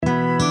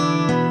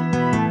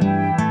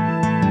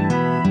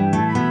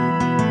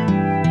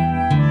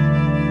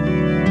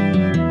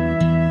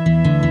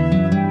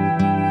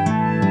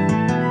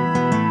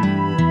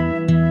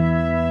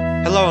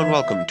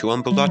to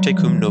Ambulate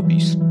Cum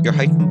Nobis, your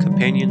hiking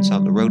companions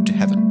on the road to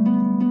heaven.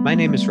 My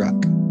name is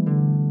Ruck.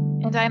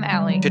 And I'm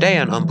Allie. Today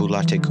on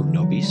Ambulate Cum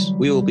Nobis,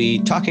 we will be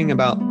talking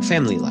about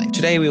family life.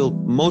 Today we will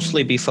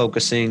mostly be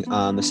focusing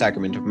on the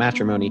sacrament of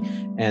matrimony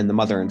and the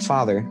mother and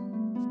father.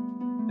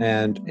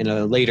 And in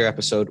a later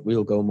episode, we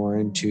will go more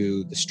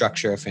into the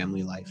structure of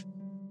family life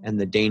and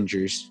the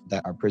dangers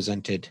that are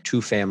presented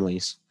to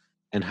families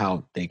and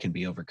how they can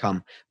be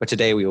overcome. But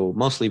today we will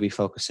mostly be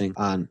focusing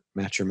on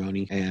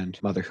matrimony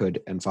and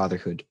motherhood and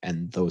fatherhood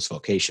and those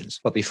vocations.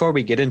 But before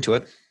we get into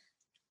it,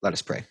 let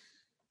us pray.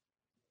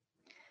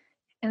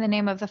 In the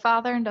name of the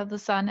Father, and of the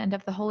Son, and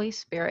of the Holy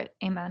Spirit.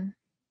 Amen.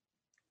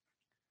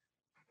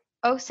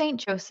 O Saint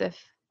Joseph,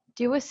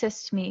 do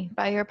assist me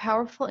by your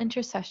powerful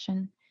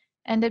intercession,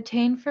 and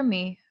obtain for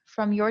me,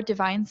 from your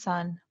divine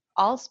Son,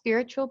 all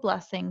spiritual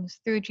blessings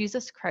through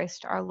Jesus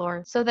Christ our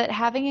Lord, so that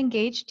having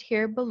engaged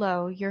here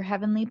below your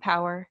heavenly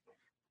power,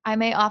 I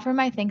may offer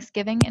my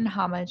thanksgiving and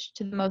homage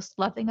to the most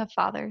loving of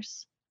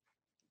fathers.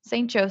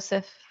 Saint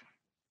Joseph,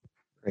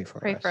 Pray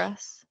for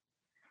us.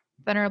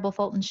 Venerable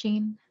Fulton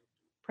Sheen,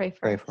 pray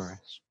for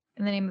us.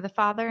 In the name of the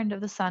Father, and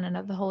of the Son, and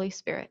of the Holy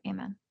Spirit.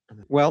 Amen.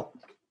 Well,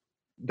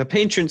 the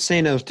patron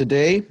saint of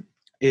today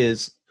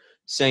is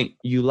Saint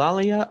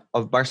Eulalia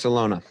of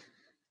Barcelona.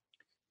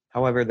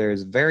 However, there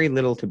is very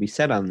little to be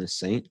said on this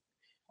saint.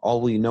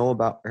 All we know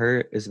about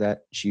her is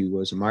that she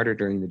was a martyr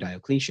during the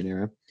Diocletian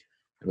era.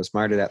 It was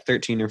martyred at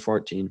 13 or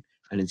 14,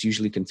 and is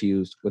usually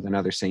confused with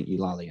another Saint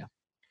Eulalia.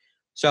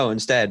 So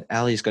instead,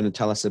 Allie is going to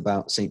tell us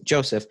about Saint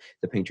Joseph,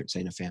 the patron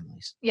saint of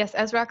families. Yes,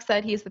 as Rock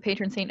said, he is the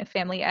patron saint of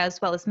family as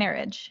well as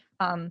marriage.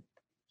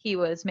 He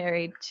was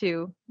married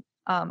to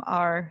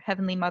our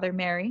Heavenly Mother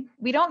Mary.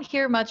 We don't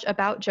hear much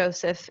about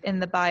Joseph in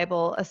the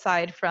Bible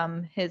aside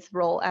from his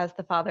role as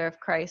the father of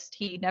Christ.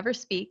 He never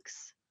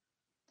speaks,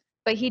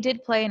 but he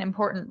did play an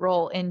important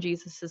role in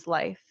Jesus's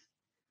life.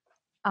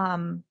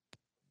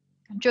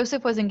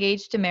 Joseph was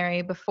engaged to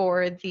Mary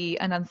before the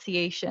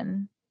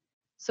Annunciation.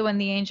 So when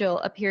the angel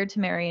appeared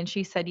to Mary and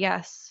she said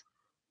yes,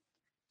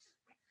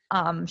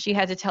 she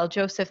had to tell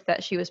Joseph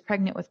that she was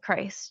pregnant with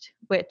Christ,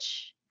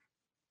 which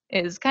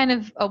is kind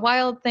of a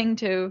wild thing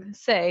to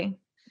say.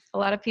 A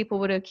lot of people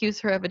would accuse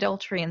her of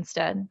adultery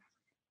instead,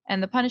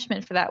 and the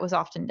punishment for that was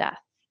often death.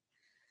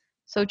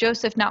 So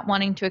Joseph, not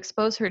wanting to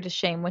expose her to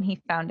shame when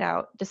he found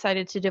out,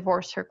 decided to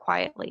divorce her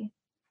quietly.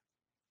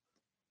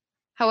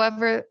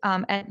 However,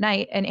 at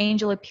night, an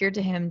angel appeared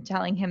to him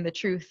telling him the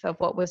truth of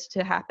what was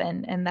to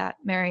happen and that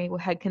Mary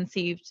had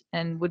conceived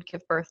and would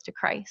give birth to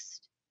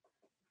Christ.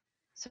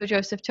 So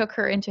Joseph took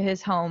her into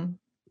his home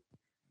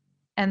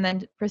and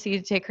then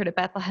proceeded to take her to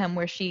Bethlehem,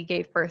 where she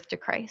gave birth to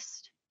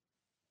Christ.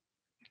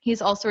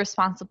 He's also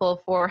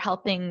responsible for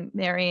helping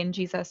Mary and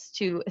Jesus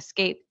to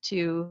escape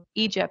to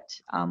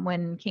Egypt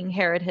when King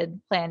Herod had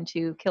planned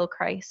to kill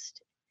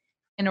Christ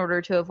in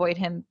order to avoid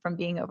him from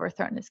being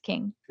overthrown as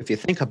king. If you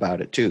think about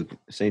it too,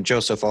 St.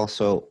 Joseph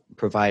also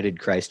provided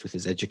Christ with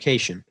his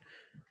education.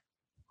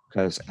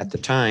 Because at the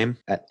time,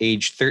 at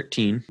age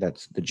 13,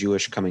 that's the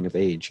Jewish coming of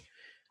age,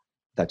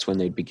 that's when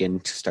they'd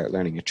begin to start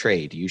learning a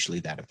trade, usually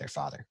that of their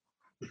father.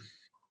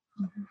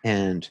 Mm-hmm.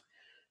 And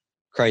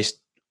Christ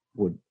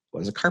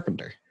was a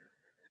carpenter.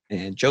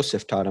 And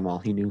Joseph taught him all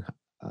he knew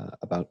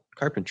about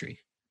carpentry,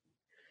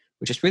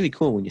 which is really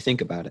cool when you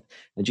think about it.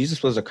 And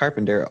Jesus was a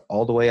carpenter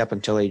all the way up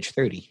until age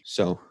 30.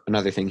 So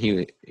another thing,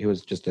 he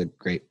was just a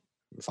great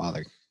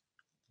father.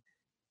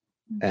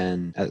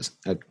 And as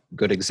a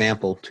good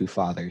example to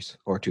fathers,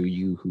 or to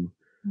you who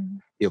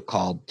feel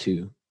called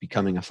to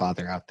becoming a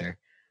father out there,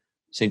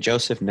 St.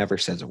 Joseph never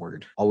says a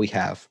word. All we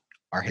have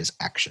are his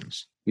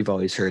actions. You've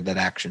always heard that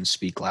actions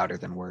speak louder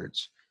than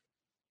words.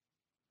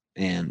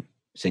 And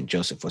St.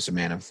 Joseph was a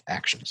man of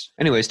actions.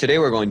 Anyways, today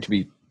we're going to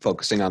be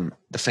focusing on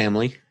the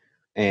family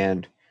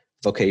and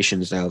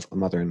vocations of a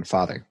mother and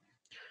father.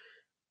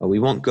 But we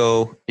won't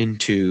go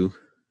into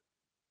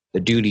the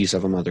duties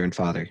of a mother and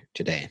father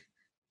today,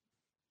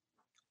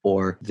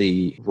 or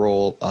the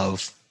role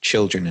of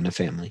children in a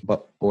family,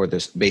 or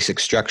the basic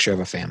structure of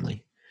a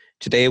family.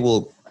 Today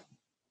we'll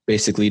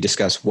basically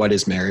discuss what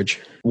is marriage,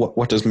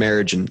 what does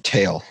marriage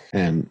entail,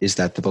 and is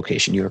that the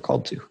vocation you are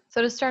called to?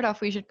 So to start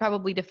off, we should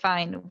probably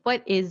define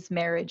what is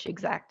marriage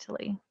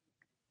exactly.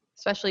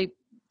 Especially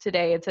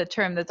today, it's a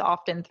term that's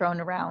often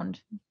thrown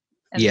around.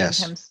 And yes.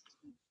 Sometimes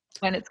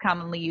when it's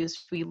commonly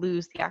used, we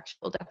lose the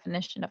actual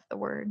definition of the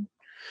word.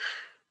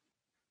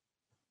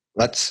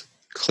 Let's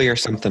clear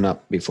something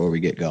up before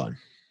we get going.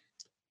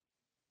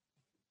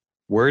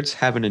 Words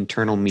have an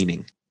internal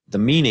meaning. The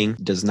meaning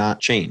does not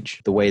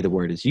change. The way the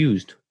word is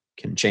used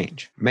can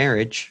change.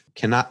 Marriage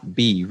cannot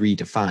be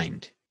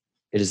redefined.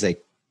 It is a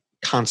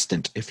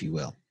constant, if you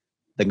will.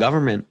 The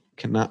government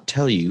cannot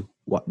tell you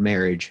what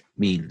marriage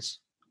means.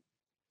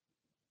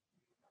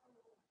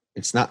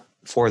 It's not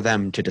for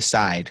them to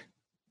decide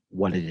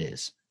what it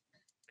is.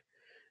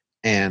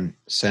 And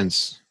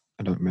since,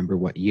 I don't remember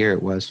what year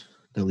it was,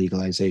 the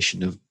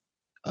legalization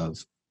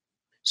of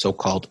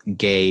so-called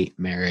gay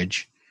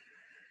marriage,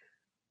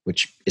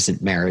 which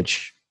isn't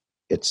marriage,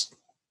 it's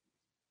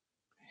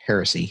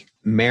heresy.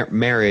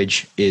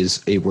 Marriage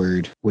is a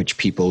word which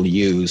people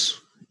use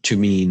to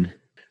mean,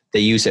 they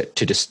use it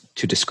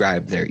to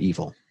describe their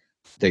evil.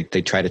 They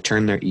try to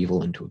turn their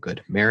evil into a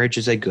good. Marriage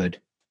is a good,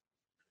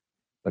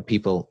 but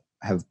people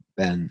have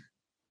been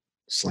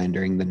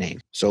slandering the name.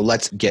 So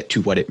let's get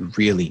to what it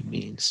really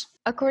means.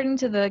 According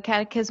to the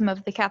Catechism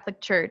of the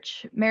Catholic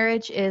Church,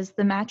 marriage is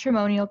the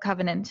matrimonial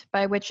covenant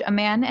by which a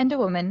man and a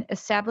woman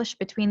establish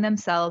between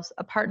themselves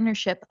a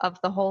partnership of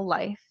the whole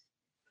life,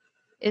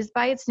 is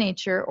by its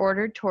nature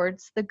ordered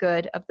towards the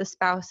good of the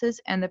spouses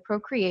and the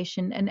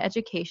procreation and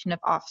education of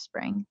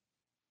offspring.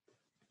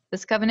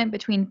 This covenant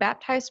between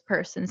baptized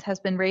persons has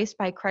been raised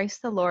by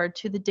Christ the Lord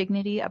to the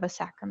dignity of a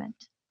sacrament.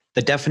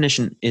 The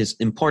definition is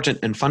important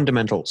and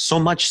fundamental, so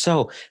much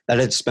so that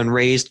it's been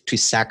raised to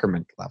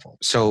sacrament level.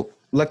 So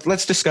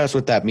let's discuss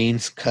what that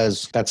means,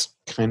 because that's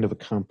kind of a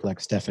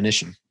complex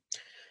definition.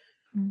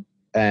 Mm.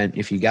 And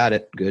if you got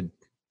it, good.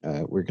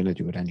 We're going to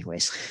do it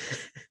anyways.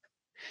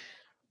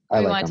 Do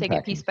you want to take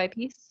it piece by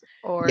piece?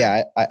 Or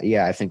Yeah,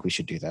 I think we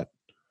should do that.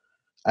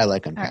 I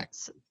like unpacking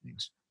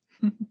things.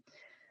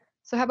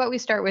 So how about we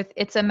start with,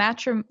 it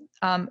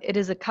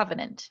is a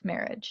covenant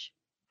marriage.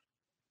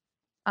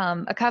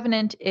 A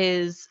covenant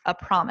is a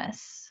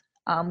promise.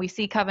 We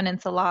see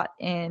covenants a lot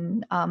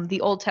in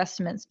the Old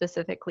Testament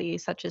specifically,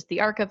 such as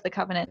the Ark of the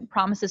Covenant,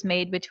 promises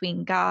made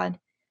between God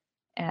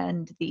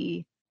and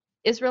the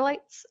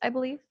Israelites, I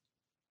believe.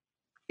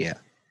 Yeah.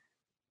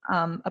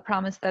 A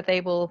promise that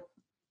they will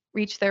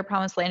reach their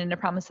promised land, and a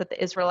promise that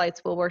the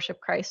Israelites will worship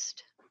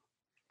Christ,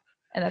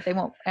 and that they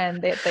won't,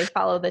 and that they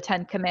follow the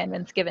 10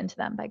 commandments given to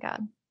them by God.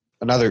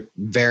 Another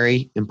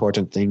very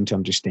important thing to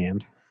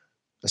understand,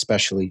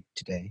 especially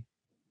today,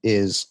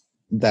 is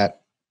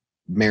that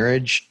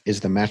marriage is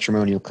the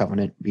matrimonial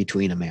covenant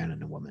between a man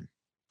and a woman.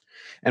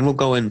 And we'll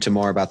go into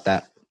more about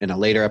that in a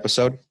later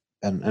episode,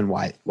 and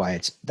why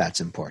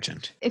that's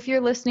important. If you're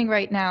listening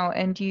right now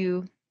and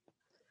you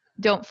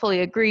don't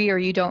fully agree or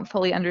you don't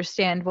fully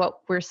understand what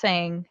we're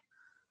saying,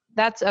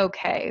 that's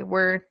okay.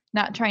 We're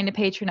not trying to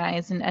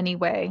patronize in any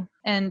way.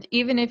 And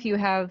even if you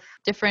have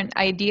different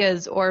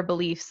ideas or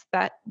beliefs,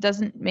 that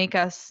doesn't make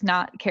us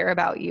not care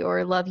about you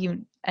or love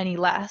you any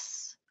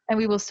less. And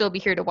we will still be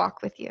here to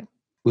walk with you.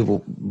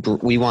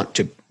 We want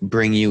to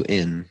bring you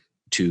in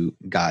to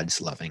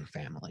God's loving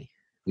family.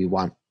 We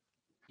want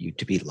you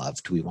to be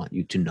loved. We want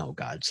you to know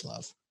God's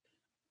love.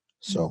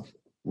 So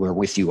we're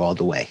with you all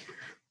the way.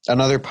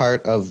 Another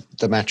part of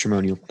the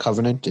matrimonial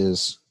covenant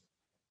is,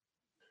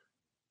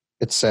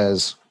 it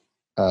says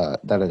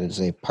that it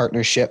is a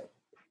partnership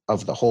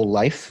of the whole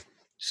life.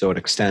 So it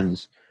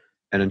extends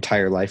an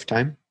entire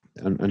lifetime,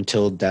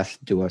 until death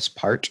do us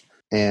part.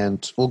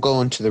 And we'll go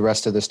into the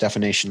rest of this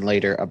definition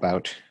later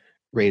about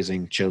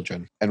raising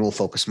children, and we'll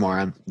focus more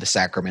on the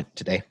sacrament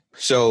today.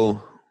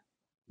 So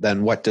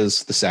then what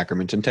does the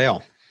sacrament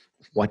entail?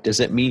 What does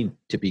it mean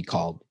to be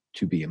called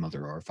to be a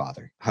mother or a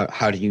father?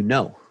 How do you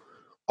know?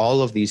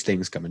 All of these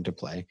things come into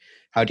play.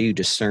 How do you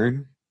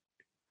discern?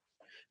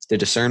 The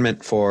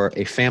discernment for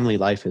a family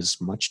life is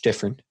much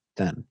different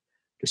than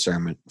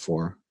discernment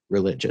for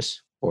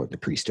religious or the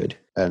priesthood.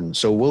 And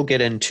so we'll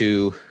get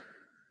into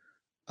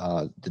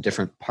the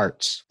different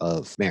parts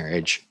of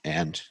marriage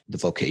and the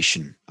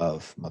vocation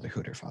of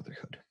motherhood or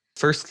fatherhood.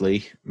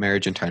 Firstly,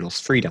 marriage entitles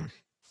freedom.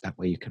 That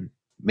way you can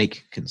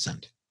make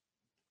consent.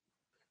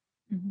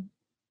 Mm-hmm.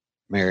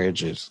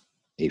 Marriage is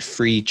a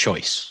free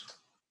choice.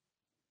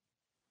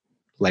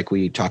 Like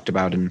we talked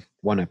about in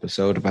one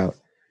episode about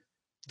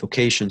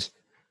vocations,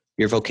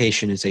 your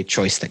vocation is a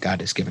choice that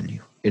God has given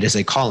you. It is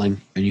a calling,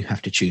 and you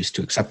have to choose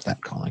to accept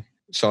that calling.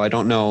 So I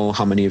don't know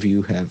how many of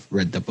you have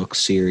read the book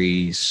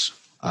series,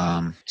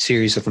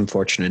 Series of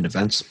Unfortunate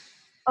Events.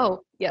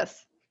 Oh,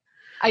 yes.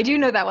 I do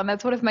know that one.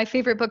 That's one of my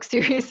favorite book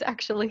series,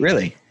 actually.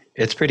 Really?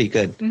 It's pretty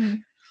good. Mm-hmm.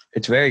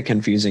 It's very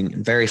confusing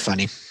and very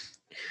funny.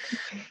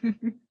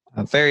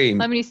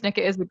 Lemony Snicket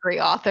is a great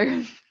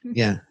author.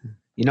 Yeah.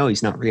 You know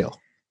he's not real.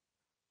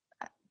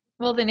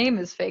 Well, the name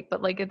is fake,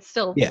 but it's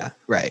still the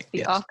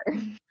author.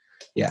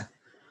 Yeah.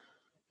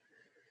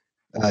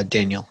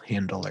 Daniel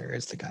Handler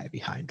is the guy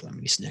behind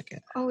Lemony Snicket.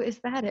 Oh, is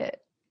that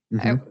it?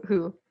 Mm-hmm.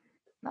 Who?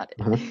 Not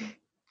it. Uh-huh.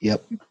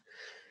 Yep.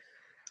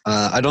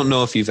 I don't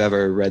know if you've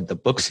ever read the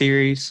book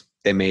series.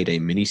 They made a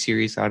mini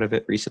series out of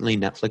it recently.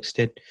 Netflix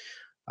did.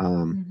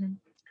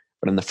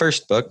 But in the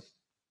first book,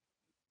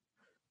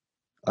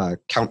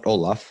 Count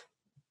Olaf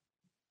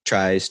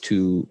tries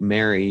to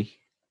marry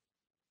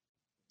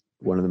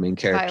one of the main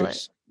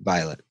characters,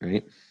 Violet,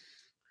 right?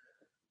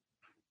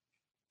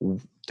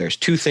 There's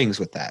two things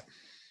with that.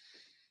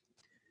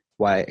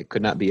 Why it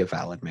could not be a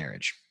valid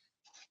marriage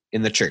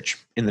in the church.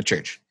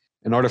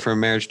 In order for a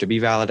marriage to be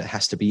valid, it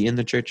has to be in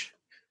the church.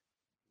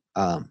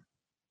 And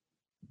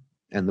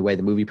the way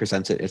the movie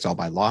presents it, it's all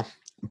by law.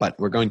 But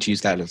we're going to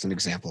use that as an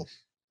example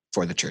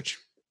for the church.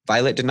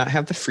 Violet did not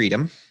have the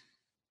freedom,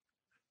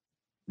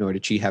 nor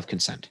did she have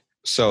consent.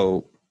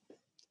 So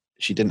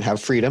she didn't have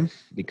freedom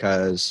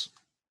because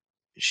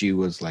she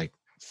was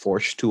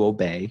forced to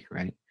obey,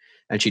 right?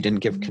 And she didn't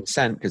give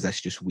consent because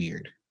that's just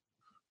weird.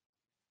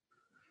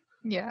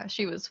 Yeah,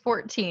 she was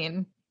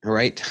 14,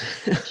 Right?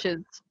 which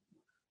is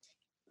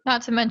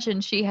not to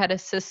mention she had a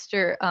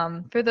sister.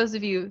 For those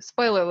of you,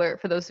 spoiler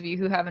alert, for those of you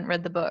who haven't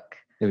read the book,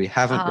 If you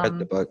haven't read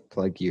the um, book,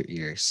 plug your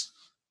ears.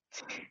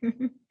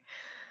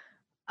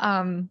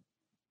 um,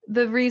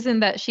 the reason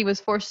that she was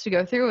forced to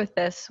go through with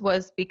this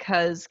was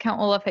because Count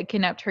Olaf had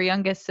kidnapped her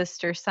youngest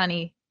sister,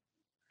 Sunny,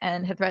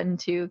 and had threatened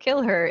to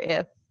kill her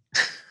if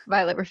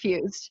Violet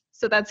refused.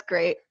 So that's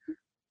great.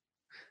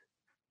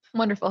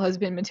 Wonderful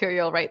husband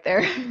material right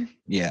there.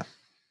 Yeah.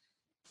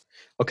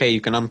 Okay,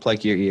 you can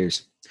unplug your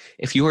ears.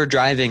 If you were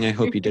driving, I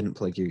hope you didn't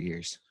plug your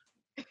ears.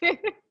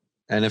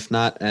 And if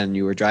not, and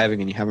you were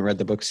driving and you haven't read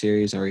the book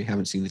series or you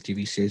haven't seen the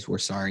TV series, we're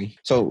sorry.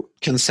 So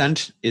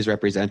consent is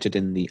represented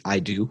in the I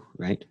do,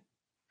 right?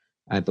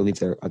 I believe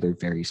there are other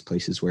various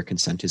places where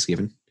consent is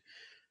given.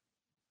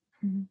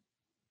 Mm-hmm.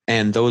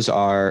 And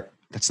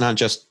that's not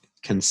just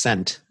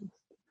consent,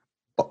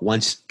 but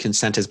once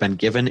consent has been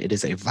given, it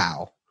is a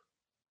vow.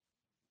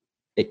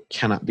 It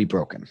cannot be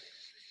broken,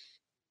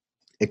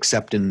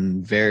 except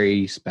in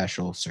very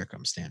special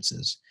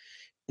circumstances,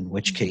 in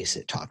which case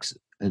it talks,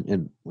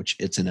 in which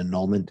it's an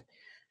annulment,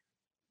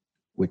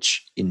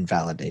 which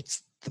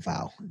invalidates the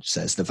vow. It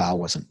says the vow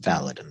wasn't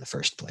valid in the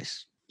first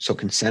place. So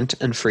consent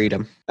and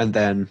freedom, and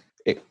then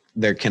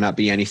there cannot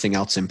be anything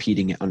else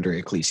impeding it under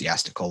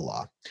ecclesiastical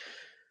law.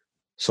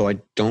 So I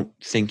don't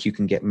think you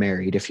can get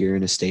married if you're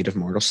in a state of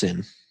mortal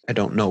sin. I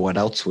don't know what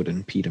else would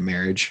impede a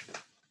marriage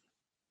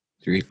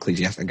through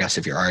ecclesiastical. I guess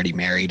if you're already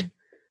married,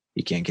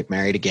 you can't get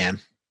married again.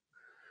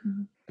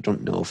 Mm-hmm. I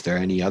don't know if there are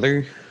any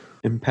other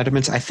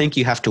impediments. I think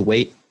you have to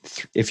wait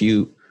if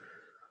you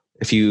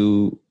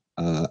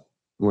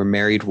were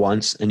married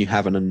once and you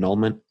have an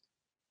annulment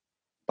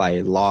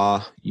by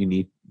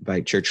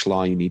church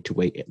law, you need to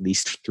wait at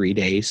least 3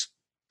 days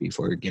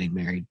before getting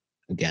married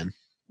again.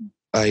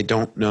 I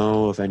don't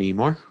know of any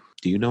more.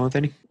 Do you know of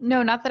any?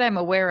 No, not that I'm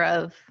aware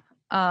of.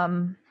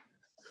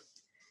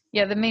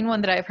 Yeah, the main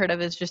one that I've heard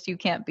of is just you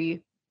can't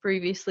be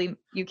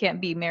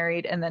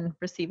married and then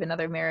receive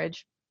another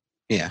marriage.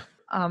 Yeah.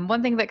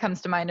 One thing that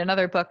comes to mind,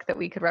 another book that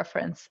we could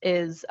reference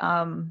is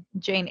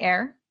Jane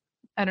Eyre.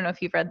 I don't know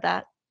if you've read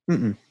that.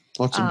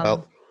 What's it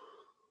about?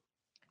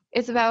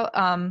 It's about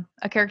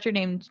a character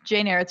named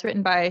Jane Eyre. It's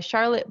written by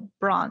Charlotte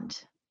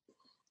Brontë.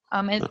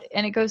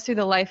 And it goes through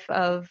the life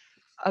of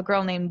a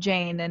girl named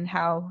Jane and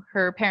how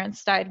her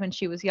parents died when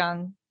she was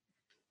young.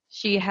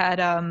 She had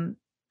an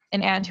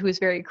aunt who was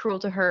very cruel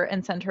to her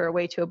and sent her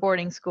away to a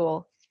boarding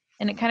school.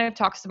 And it kind of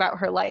talks about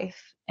her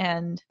life.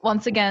 And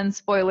once again,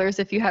 spoilers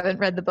if you haven't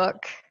read the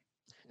book.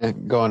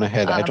 Go on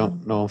ahead. I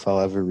don't know if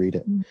I'll ever read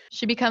it.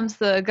 She becomes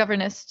the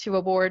governess to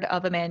a ward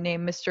of a man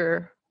named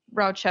Mr.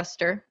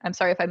 Rochester. I'm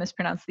sorry if I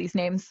mispronounce these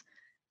names.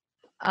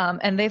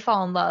 And they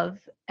fall in love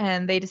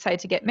and they decide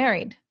to get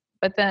married.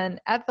 But then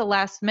at the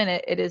last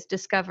minute, it is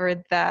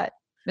discovered that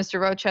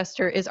Mr.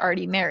 Rochester is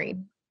already married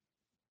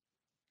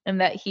and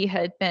that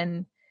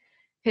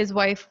his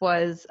wife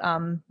was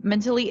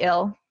mentally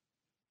ill.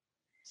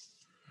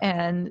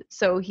 And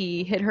so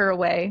he hid her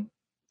away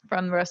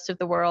from the rest of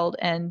the world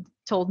and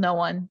told no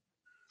one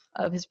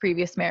of his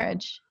previous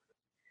marriage.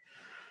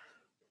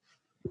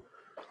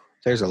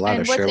 There's a lot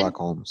of Sherlock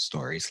Holmes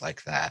stories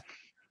like that.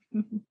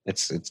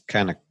 It's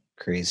kind of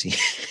crazy.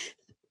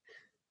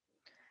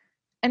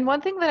 And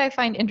one thing that I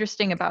find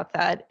interesting about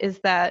that is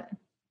that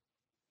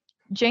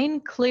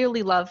Jane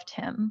clearly loved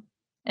him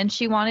and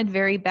she wanted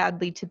very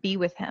badly to be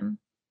with him.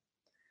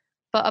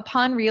 But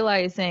upon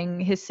realizing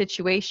his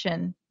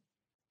situation,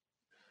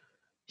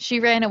 she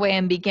ran away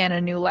and began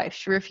a new life.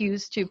 She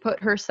refused to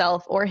put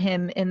herself or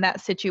him in that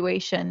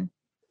situation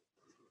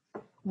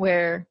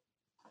where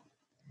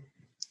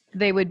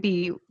they would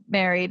be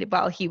married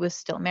while he was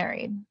still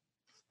married.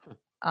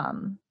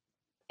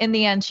 In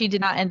the end, she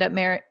did end up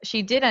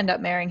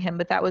marrying him,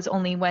 but that was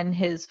only when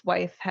his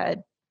wife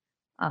had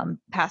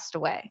passed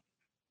away.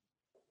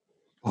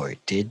 Or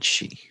did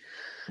she?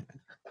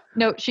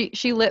 No,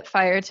 she lit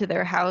fire to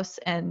their house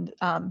and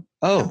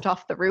jumped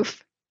off the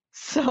roof.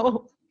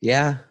 So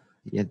yeah,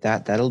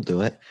 that'll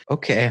do it.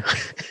 Okay.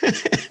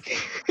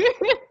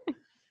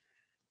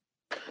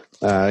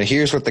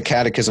 Here's what the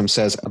Catechism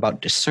says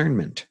about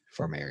discernment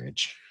for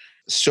marriage.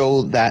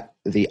 So that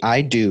the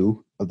I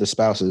do of the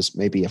spouses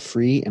may be a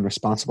free and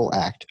responsible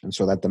act, and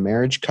so that the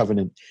marriage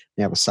covenant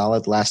may have a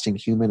solid, lasting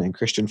human and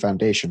Christian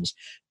foundations,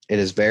 it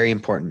is very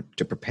important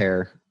to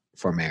prepare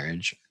for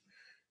marriage.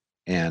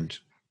 And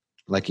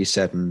like you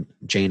said in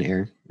Jane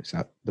Eyre, is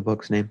that the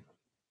book's name?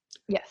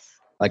 Yes.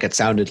 Like it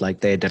sounded like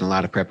they had done a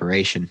lot of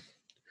preparation.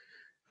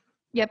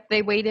 Yep,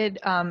 they waited.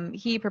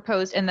 He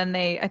proposed, and then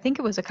I think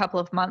it was a couple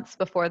of months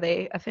before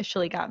they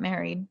officially got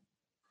married.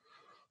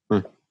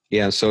 Huh.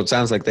 Yeah, so it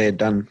sounds like they had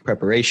done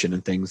preparation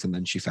and things, and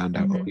then she found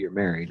out, oh, you're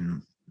married,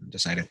 and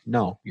decided,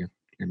 no, you're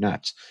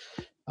nuts.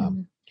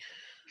 But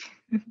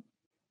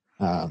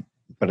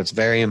it's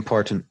very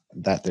important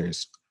that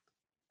there's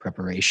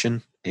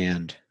preparation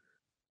and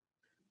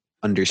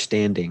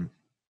understanding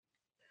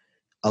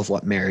of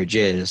what marriage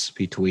is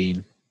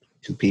between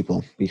two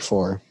people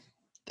before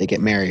they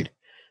get married.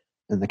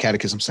 And the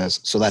Catechism says,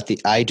 so that the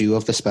I do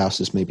of the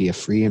spouses may be a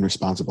free and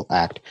responsible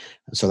act,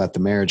 and so that the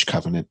marriage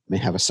covenant may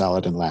have a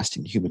solid and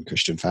lasting human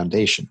Christian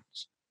foundation.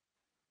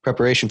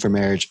 Preparation for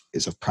marriage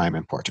is of prime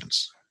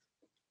importance.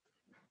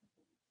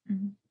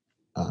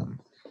 Mm-hmm.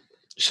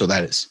 So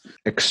that is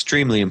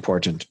extremely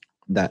important,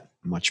 that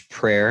much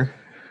prayer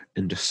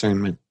and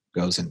discernment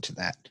goes into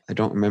that. I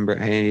don't remember,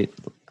 I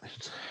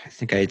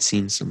think I had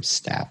seen some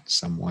stat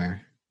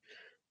somewhere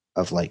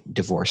of like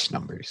divorce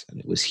numbers, and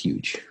it was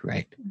huge,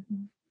 right?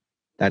 Mm-hmm.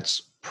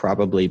 That's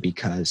probably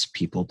because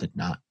people did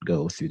not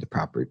go through the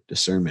proper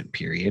discernment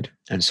period.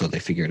 And so they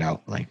figured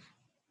out, like,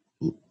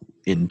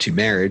 into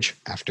marriage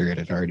after it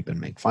had already been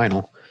made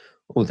final,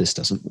 oh, this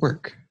doesn't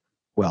work.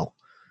 Well,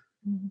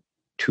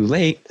 too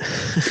late.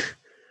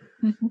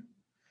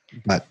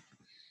 But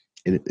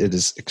it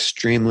is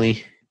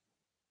extremely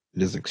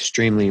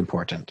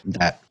important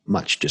that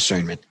much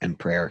discernment and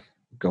prayer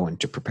go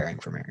into preparing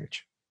for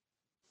marriage.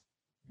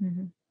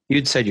 Mm-hmm.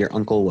 You'd said your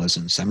uncle was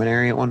in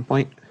seminary at one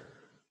point?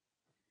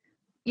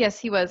 Yes,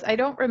 he was. I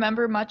don't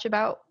remember much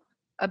about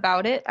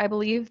it. I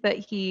believe that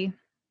he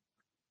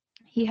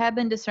had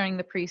been discerning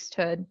the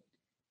priesthood,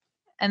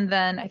 and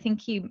then I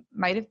think he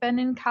might have been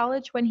in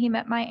college when he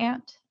met my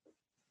aunt.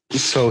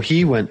 So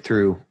he went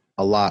through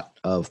a lot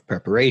of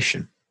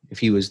preparation. If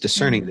he was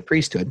discerning the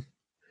priesthood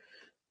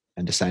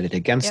and decided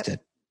against it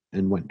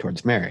and went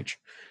towards marriage,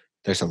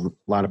 there's a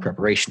lot of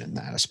preparation in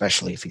that,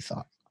 especially if he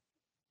thought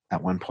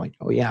at one point,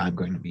 oh yeah, I'm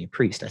going to be a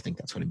priest. I think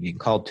that's what I'm being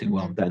called to.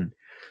 Well, then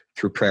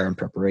through prayer and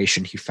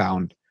preparation, he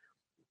found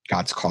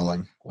God's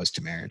calling was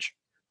to marriage.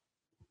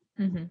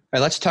 All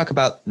right, let's talk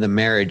about the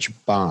marriage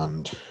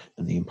bond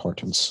and the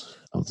importance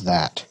of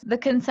that. The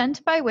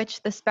consent by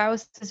which the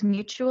spouses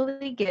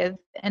mutually give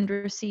and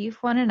receive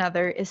one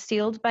another is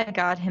sealed by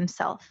God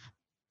himself.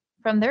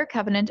 From their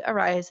covenant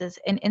arises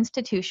an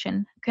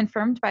institution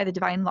confirmed by the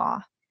divine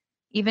law,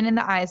 even in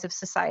the eyes of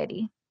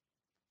society.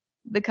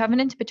 The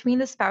covenant between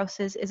the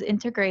spouses is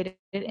integrated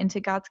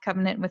into God's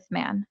covenant with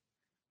man.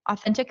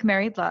 Authentic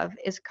married love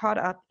is caught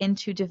up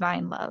into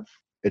divine love.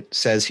 It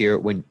says here,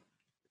 when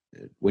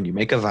you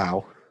make a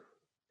vow,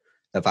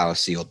 the vow is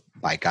sealed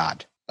by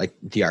God, like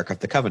the Ark of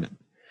the Covenant.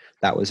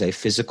 That was a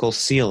physical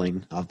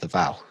sealing of the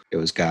vow. It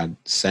was God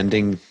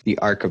sending the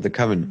Ark of the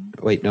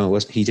Covenant. Wait, no, it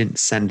wasn't. He didn't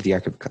send the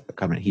Ark of the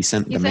Covenant. He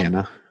sent the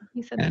manna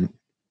and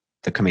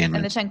the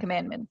commandments. And the 10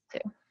 Commandments,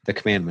 too. The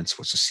commandments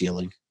was a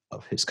sealing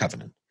of his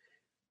covenant.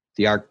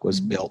 The Ark was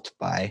built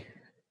by...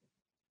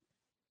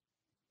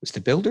 Was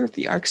the builder of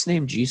the Ark's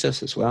name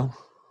Jesus as well?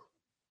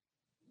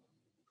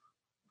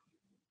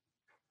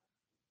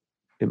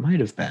 It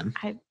might have been.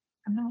 I'm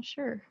not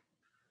sure.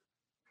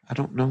 I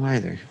don't know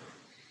either.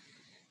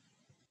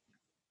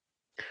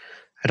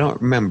 I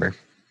don't remember.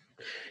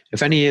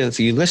 If any of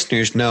you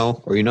listeners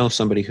know, or you know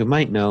somebody who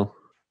might know,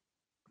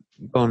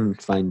 go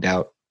and find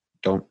out.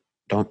 Don't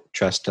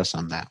trust us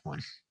on that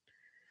one.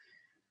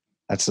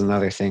 That's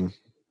another thing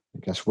I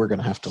guess we're going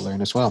to have to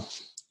learn as well.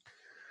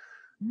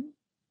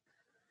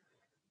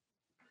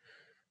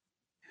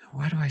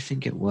 Why do I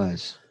think it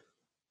was?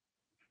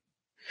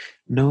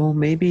 No,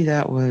 maybe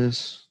that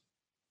was...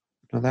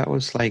 No, that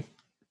was like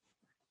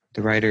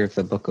the writer of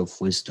the Book of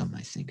Wisdom.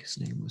 I think his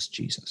name was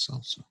Jesus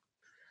also.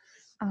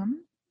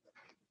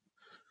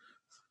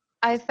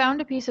 I found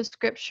a piece of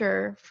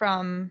scripture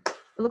from,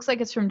 it looks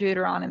like it's from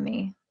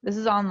Deuteronomy. This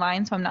is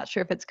online, so I'm not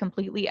sure if it's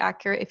completely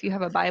accurate. If you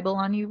have a Bible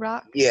on you,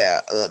 Rock.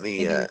 Yeah, let me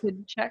maybe you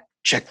could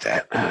check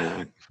that.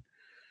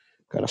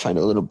 Gotta find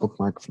a little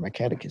bookmark for my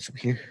catechism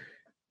here.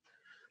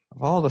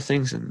 Of all the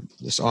things in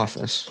this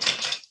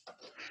office,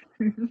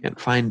 can't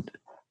find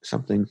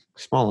something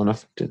small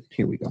enough to...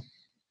 Here we go.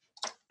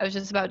 I was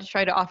just about to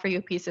try to offer you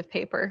a piece of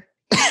paper.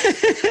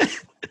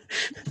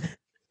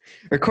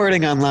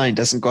 Recording online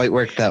doesn't quite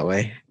work that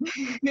way.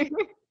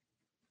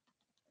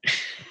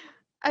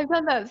 I've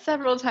done that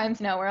several times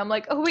now where I'm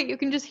like, oh, wait, you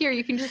can just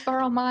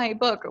borrow my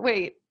book.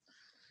 Wait.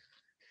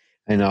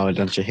 I know,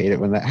 don't you hate it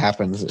when that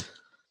happens?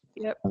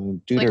 Yep.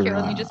 Like, here,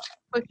 let me just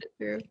push it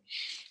through.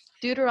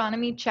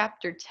 Deuteronomy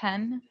chapter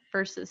 10,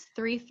 verses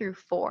 3 through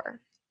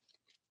 4.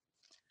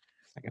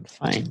 I can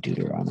find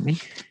Deuteronomy.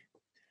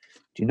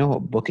 Do you know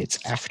what book it's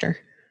after?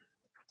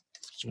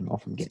 I don't know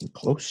if I'm getting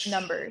close.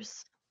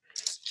 Numbers.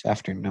 It's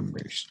after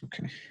Numbers.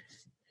 Okay.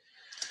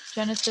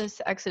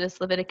 Genesis, Exodus,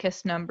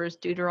 Leviticus, Numbers,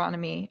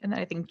 Deuteronomy, and then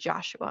I think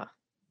Joshua.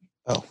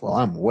 Oh, well,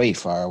 I'm way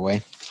far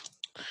away.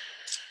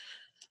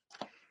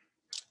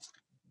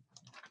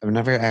 I've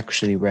never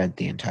actually read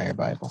the entire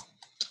Bible.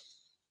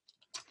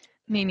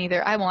 Me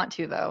neither. I want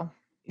to, though.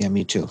 Yeah,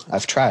 me too.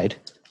 I've tried.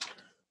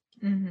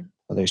 Mm-hmm.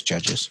 Oh, there's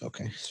Judges.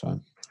 Okay, so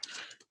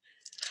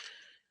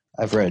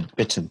I've read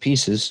bits and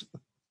pieces.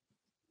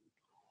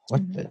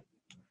 What the?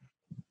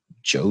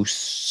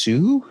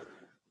 Josu?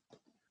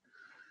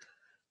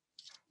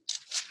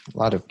 A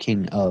lot of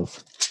King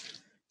of.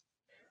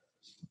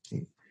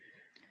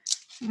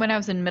 When I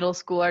was in middle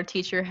school, our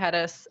teacher had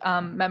us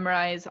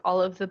memorize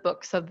all of the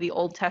books of the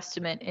Old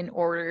Testament in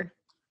order.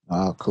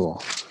 Oh,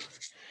 cool.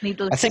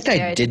 Needless I think to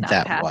say, I did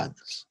that pass.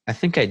 once. I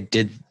think I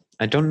did.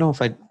 I don't know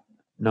if I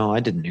No,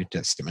 I did New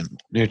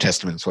Testament. New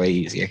Testament's way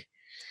easier.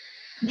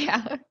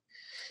 Yeah.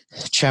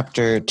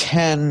 Chapter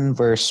 10,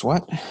 verse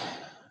what?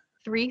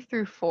 3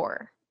 through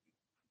 4.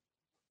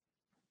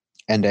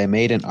 And I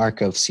made an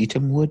ark of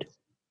Setim wood.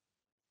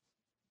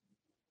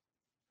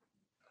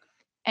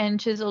 And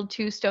chiseled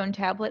 2 stone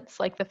tablets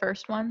like the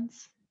first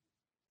ones.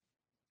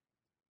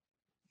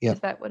 Yep. Is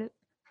that what it?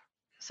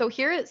 So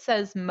here it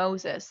says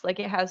Moses, like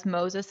it has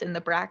Moses in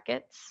the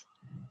brackets.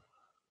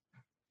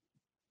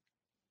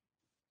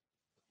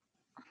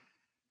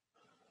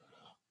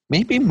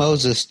 Maybe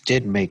Moses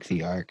did make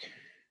the ark.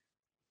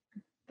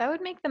 That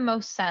would make the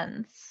most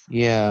sense.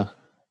 Yeah.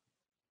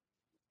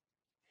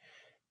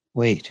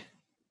 Wait.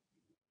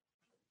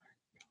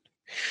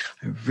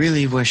 I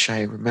really wish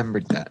I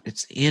remembered that.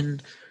 Is it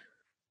in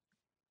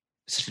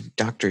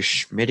Dr.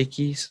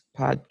 Schmidtke's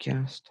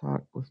podcast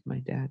talk with my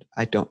dad?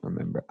 I don't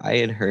remember. I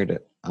had heard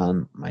it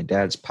on my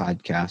dad's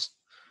podcast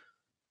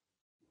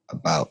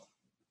about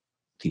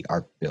the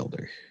ark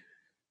builder.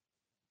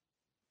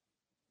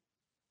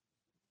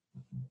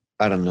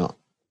 I don't know.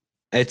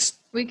 I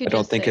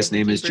don't think his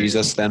name is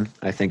Jesus then.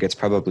 I think it's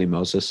probably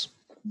Moses.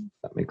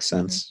 That makes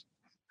sense.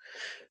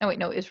 Oh wait,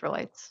 no,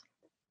 Israelites.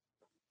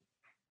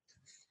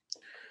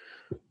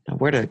 Now,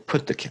 where did I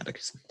put the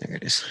catechism? There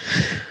it is.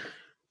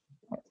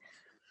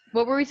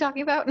 What were we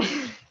talking about?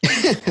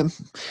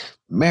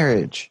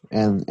 Marriage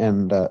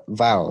and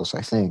vows,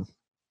 I think.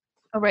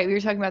 Oh right, we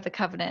were talking about the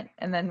covenant,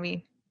 and then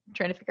we were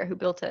trying to figure out who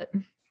built it.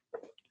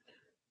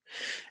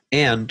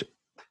 And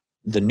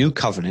the new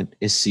covenant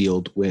is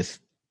sealed with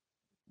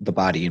the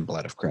body and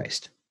blood of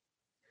Christ.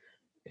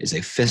 It is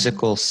a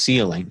physical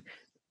sealing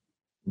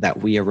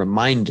that we are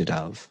reminded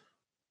of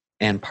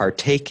and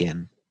partake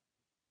in,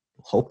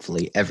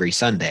 hopefully every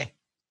Sunday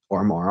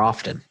or more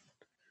often,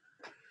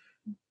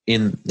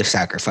 in the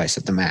sacrifice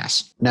of the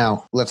Mass.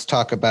 Now, let's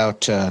talk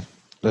about the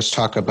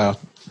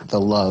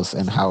love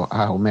and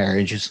how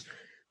marriage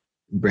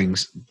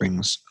brings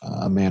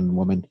a man and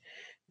woman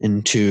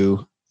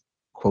into,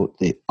 quote,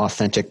 the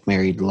authentic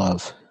married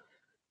love,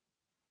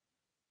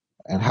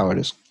 and how it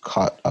is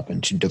caught up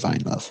into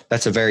divine love.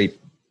 That's a very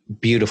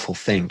beautiful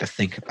thing to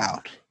think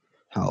about,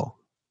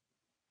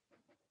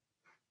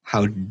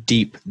 how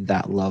deep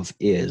that love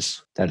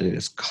is, that it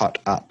is caught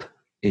up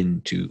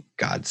into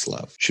God's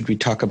love. Should we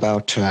talk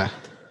about is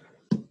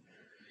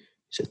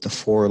it the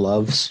Four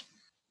Loves?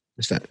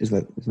 Isn't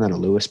that a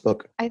Lewis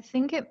book? I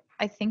think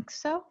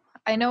so.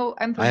 I know,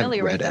 I'm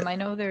familiar with them. I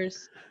know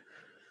there's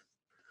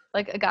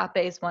like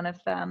agape is one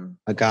of them.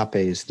 Agape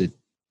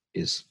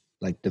is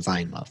like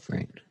divine love,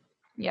 right?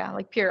 Yeah,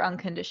 like pure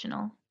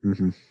unconditional.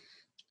 Mm-hmm.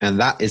 And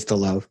that is the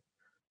love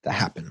that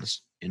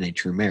happens in a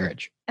true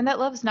marriage. And that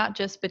love's not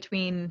just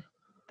between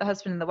the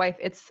husband and the wife,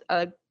 it's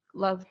a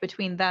love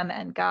between them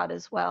and God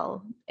as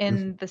well.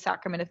 In the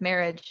sacrament of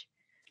marriage,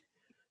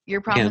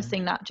 you're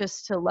promising not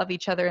just to love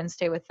each other and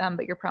stay with them,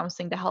 but you're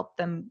promising to help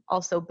them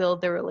also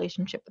build their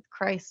relationship with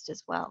Christ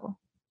as well.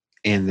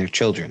 And their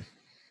children.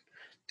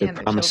 They're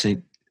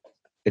promising.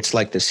 It's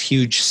like this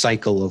huge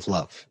cycle of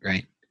love,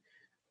 right?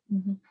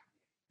 Mm-hmm.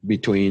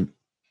 Between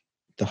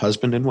the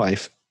husband and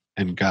wife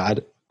and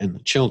God and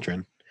the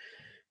children.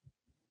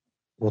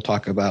 We'll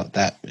talk about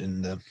that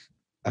in the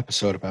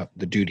episode about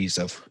the duties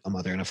of a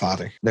mother and a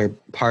father. Their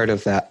part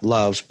of that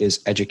love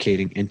is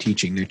educating and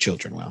teaching their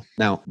children well.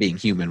 Now, being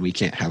human, we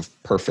can't have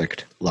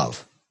perfect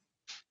love,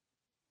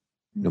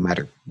 no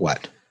matter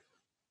what,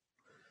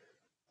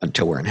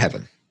 until we're in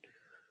heaven.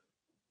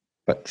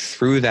 But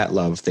through that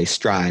love, they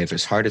strive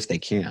as hard as they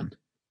can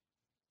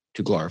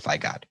to glorify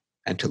God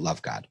and to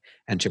love God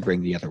and to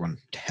bring the other one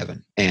to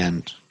heaven.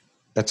 And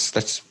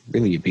that's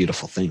really a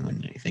beautiful thing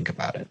when you think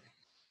about it.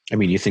 I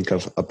mean, you think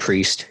of a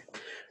priest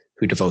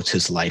who devotes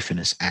his life and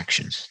his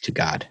actions to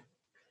God,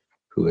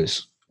 who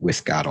is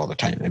with God all the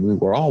time. I mean,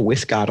 we're all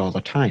with God all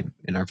the time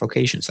in our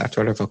vocations. That's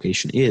what our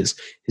vocation is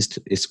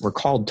we're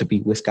called to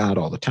be with God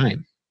all the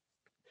time.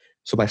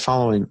 So by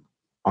following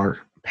our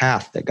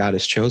path that God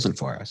has chosen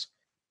for us,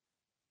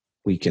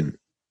 we can,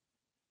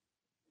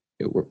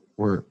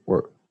 we're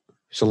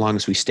so long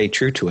as we stay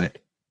true to it,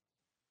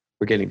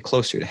 we're getting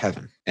closer to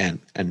heaven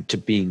and to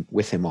being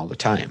with him all the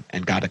time.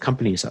 And God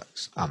accompanies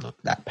us on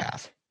that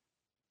path.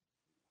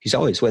 He's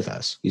always with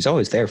us. He's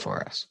always there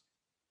for us.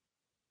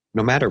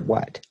 No matter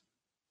what,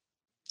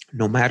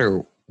 no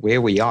matter where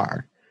we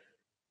are,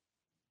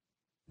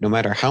 no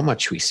matter how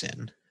much we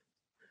sin,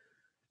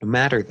 no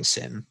matter the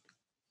sin,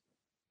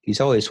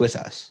 he's always with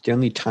us. The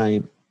only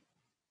time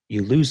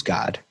you lose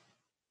God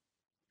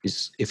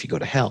is if you go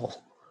to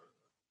hell.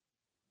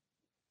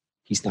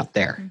 He's not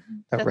there. Mm-hmm.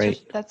 That's right.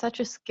 That's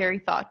such a scary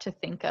thought to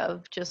think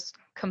of, just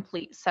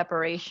complete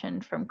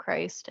separation from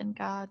Christ and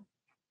God.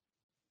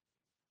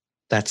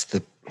 That's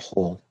the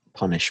whole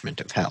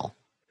punishment of hell.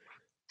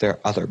 There are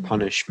other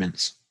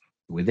punishments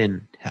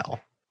within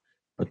hell,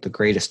 but the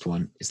greatest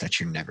one is that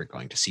you're never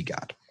going to see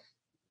God,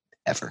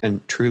 ever.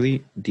 And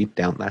truly, deep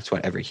down, that's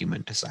what every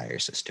human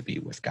desires, is to be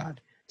with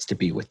God, is to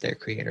be with their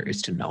Creator,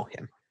 is to know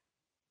him.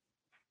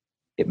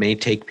 It may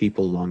take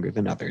people longer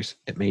than others.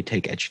 It may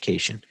take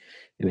education.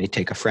 It may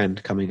take a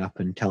friend coming up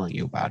and telling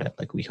you about it,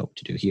 like we hope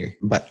to do here.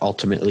 But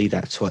ultimately,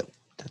 that's what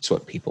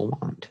people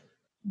want.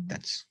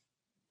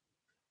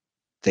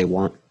 They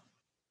want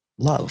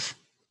love.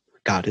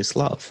 God is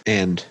love,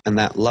 and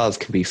that love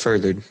can be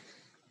furthered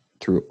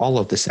through all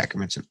of the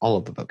sacraments and all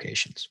of the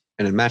vocations.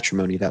 And in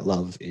matrimony, that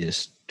love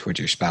is towards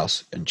your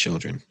spouse and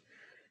children,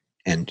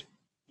 and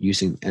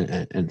using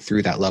and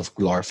through that love,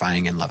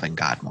 glorifying and loving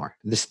God more.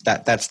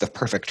 That's the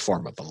perfect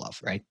form of the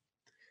love, right?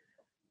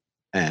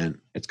 And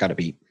it's got to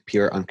be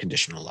pure,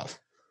 unconditional love,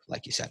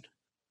 like you said,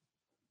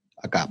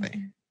 agape.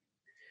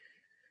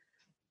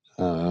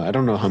 I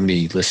don't know how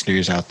many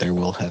listeners out there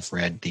will have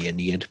read the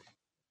Aeneid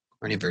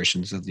or any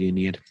versions of the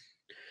Aeneid,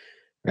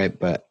 right?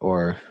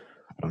 Or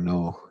I don't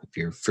know if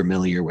you're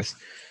familiar with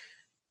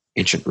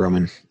ancient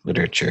Roman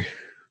literature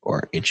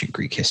or ancient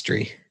Greek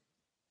history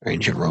or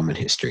ancient Roman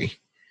history.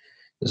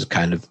 This is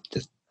kind of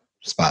the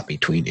spot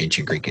between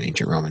ancient Greek and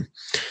ancient Roman.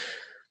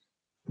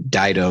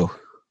 Dido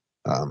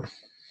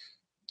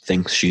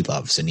thinks she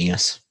loves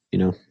Aeneas,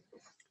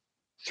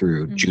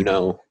 through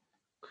Juno.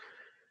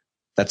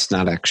 That's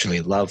not actually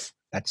love.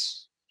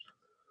 That's,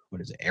 what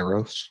is it,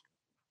 Eros,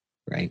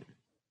 right?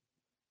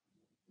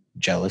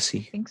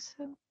 Jealousy. I think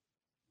so.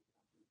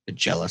 A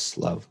jealous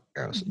love,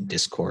 Eros, and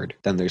discord.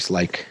 Then there's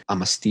like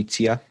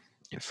amicitia,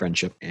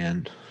 friendship,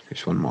 and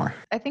there's one more.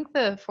 I think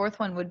the fourth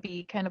one would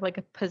be kind of like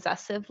a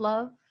possessive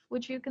love.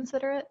 Would you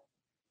consider it?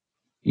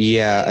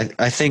 Yeah,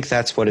 I think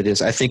that's what it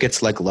is. I think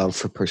it's like love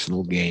for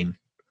personal gain.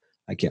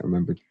 I can't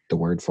remember the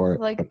word for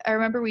it. Like, I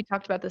remember we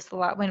talked about this a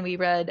lot when we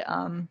read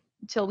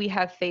Till We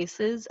Have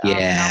Faces, a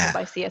Yeah.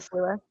 novel by C.S.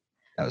 Lewis.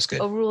 That was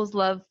good. O'Rule's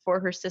love for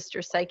her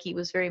sister Psyche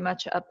was very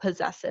much a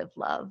possessive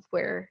love,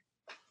 where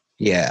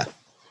yeah,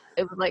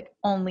 it was like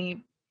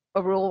only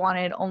O'Rule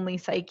wanted only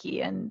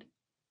Psyche and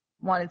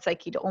wanted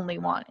Psyche to only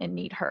want and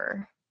need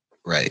her.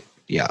 Right.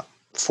 Yeah.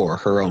 For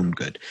her own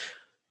good.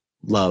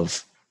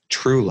 Love,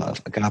 true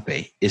love,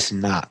 agape, is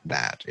not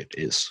that. It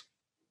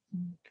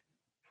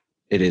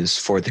is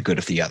for the good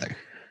of the other.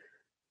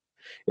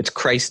 It's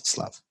Christ's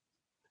love.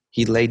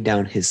 He laid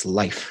down his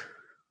life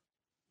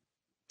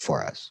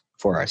for us,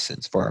 for our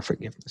sins, for our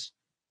forgiveness.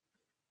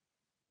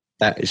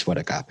 That is what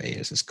agape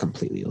is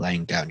completely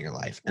laying down your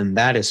life. And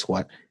that is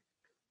what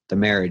the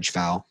marriage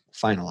vow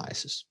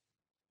finalizes.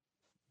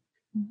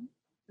 Mm-hmm.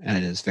 And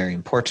it is very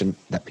important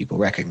that people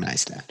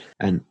recognize that.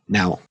 And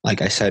now,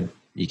 like I said,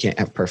 you can't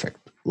have perfect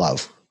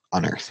love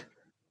on earth.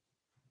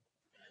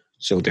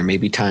 So there may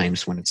be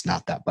times when it's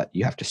not that, but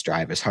you have to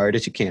strive as hard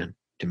as you can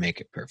to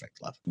make it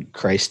perfect love.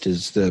 Christ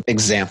is the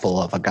example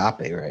of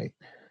agape, right?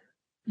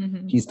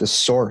 Mm-hmm. He's the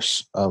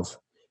source of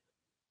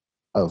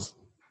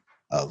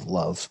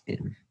love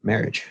in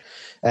marriage.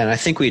 And I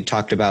think we had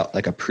talked about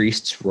like a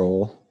priest's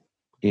role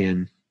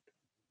in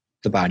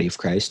the body of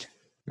Christ,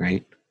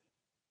 right?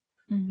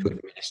 Mm-hmm. To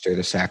administer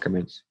the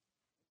sacraments,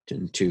 to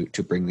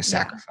bring the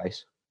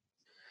sacrifice.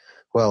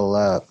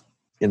 Well,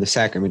 in the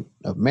sacrament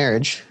of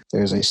marriage,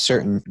 there's a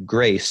certain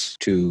grace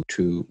to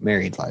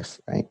married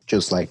life, right?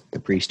 Just like the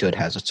priesthood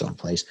has its own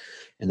place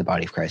in the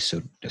body of Christ,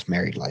 so does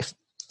married life.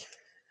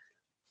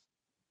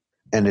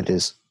 And it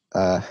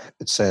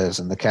says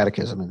in the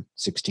Catechism in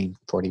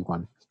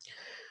 1641,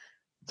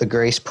 the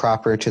grace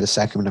proper to the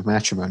sacrament of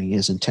matrimony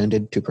is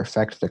intended to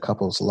perfect the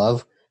couple's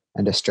love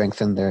and to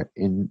strengthen their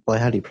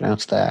how do you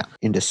pronounce that?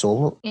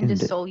 Indissoluble?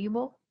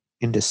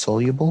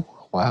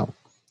 Indissoluble? Wow.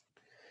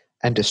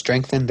 And to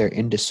strengthen their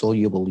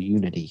indissoluble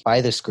unity. By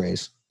this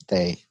grace,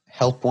 they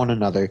help one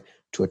another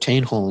to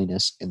attain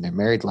holiness in their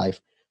married life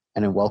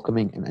and in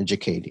welcoming and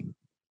educating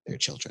their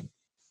children.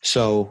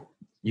 So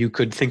you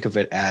could think of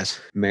it as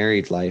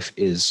married life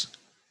is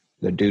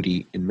the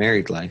duty in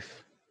married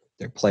life,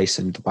 their place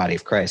in the body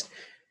of Christ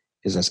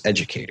is as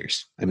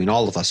educators. I mean,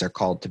 all of us are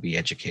called to be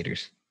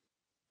educators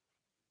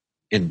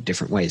in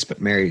different ways,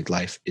 but married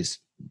life is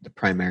the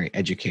primary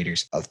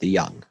educators of the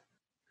young.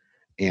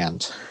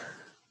 And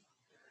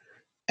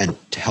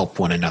to help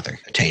one another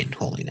attain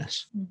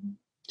holiness. Mm-hmm.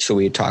 So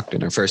we had talked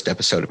in our first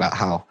episode about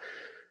how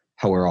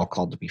we're all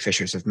called to be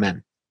fishers of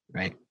men,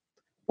 right?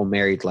 Well,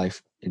 married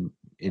life, in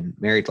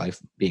married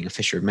life, being a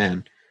fisher of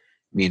men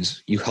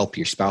means you help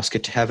your spouse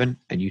get to heaven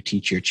and you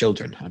teach your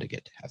children how to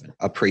get to heaven.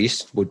 A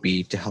priest would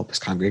be to help his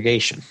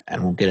congregation,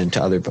 and we'll get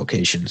into other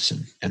vocations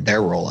and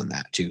their role in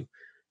that too.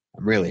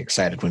 I'm really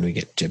excited when we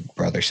get to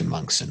brothers and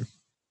monks and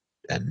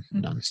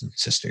nuns and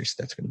sisters.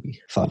 That's going to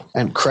be fun.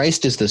 And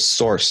Christ is the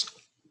source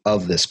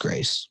of this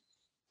grace.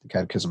 The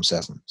Catechism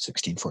says in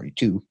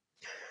 1642,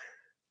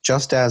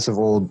 just as of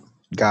old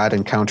God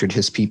encountered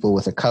his people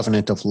with a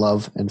covenant of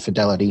love and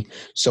fidelity,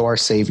 so our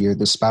Savior,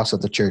 the spouse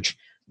of the church,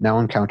 now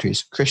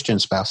encounters Christian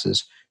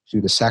spouses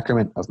through the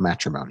sacrament of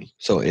matrimony.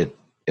 So it,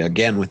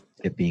 again, with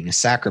it being a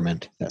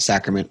sacrament, that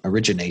sacrament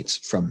originates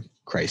from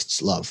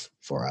Christ's love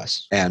for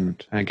us.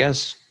 And I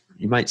guess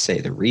you might say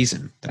the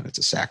reason that it's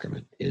a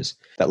sacrament is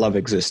that love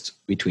exists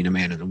between a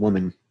man and a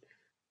woman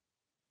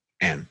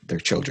and their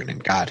children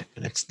and God.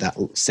 And it's that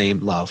same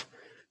love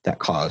that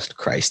caused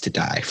Christ to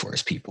die for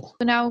his people.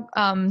 So now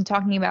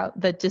talking about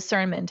the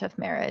discernment of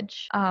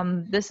marriage,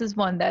 this is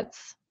one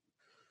that's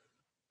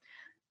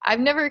I've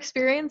never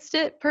experienced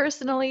it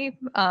personally.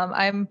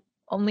 I'm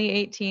only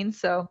 18,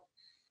 so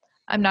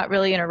I'm not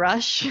really in a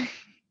rush.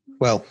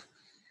 Well,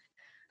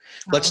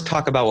 let's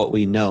talk about what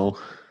we know,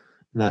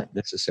 not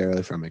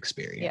necessarily from Yeah.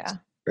 experience,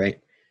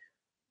 right?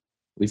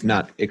 We've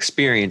not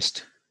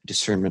experienced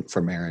discernment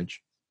for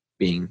marriage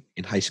being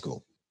in high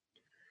school.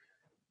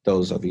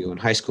 Those of you in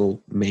high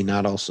school may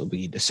not also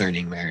be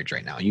discerning marriage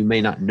right now. You may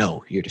not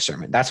know your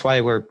discernment. That's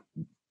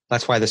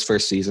why this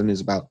first season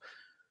is about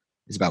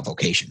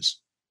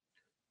vocations.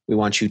 We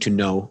want you to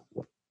know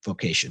what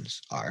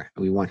vocations are.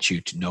 We want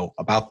you to know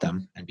about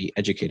them and be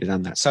educated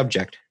on that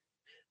subject.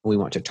 We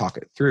want to talk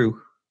it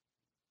through,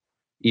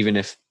 even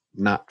if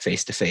not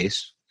face to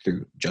face,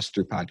 through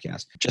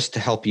podcast, just to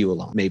help you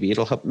along. Maybe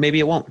it'll help. Maybe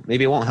it won't.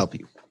 Maybe it won't help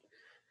you.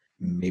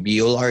 Maybe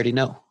you'll already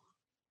know.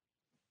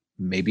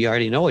 Maybe you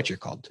already know what you're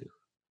called to.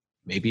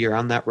 Maybe you're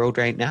on that road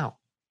right now.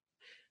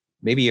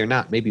 Maybe you're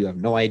not. Maybe you have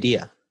no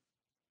idea.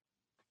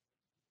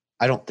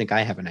 I don't think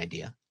I have an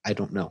idea. I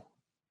don't know.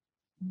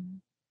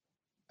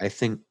 I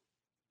think,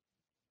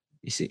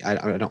 you see,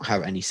 I don't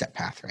have any set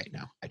path right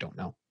now. I don't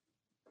know.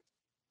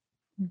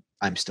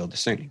 I'm still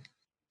discerning.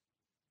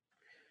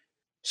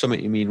 So, I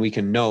mean, we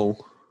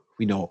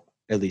know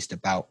at least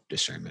about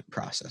discernment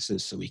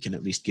processes, so we can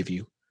at least give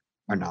you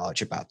our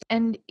knowledge about them.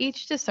 And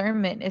each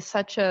discernment is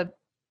such a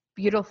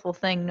beautiful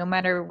thing, no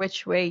matter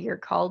which way you're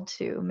called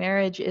to.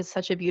 Marriage is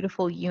such a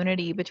beautiful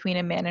unity between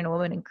a man and a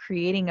woman and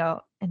creating an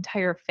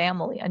entire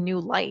family, a new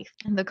life.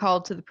 And the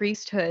call to the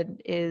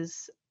priesthood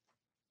is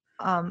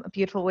a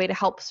beautiful way to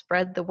help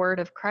spread the word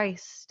of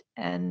Christ.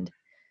 And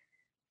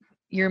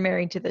you're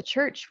married to the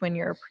church when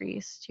you're a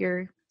priest.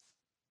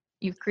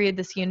 You've created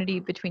this unity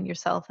between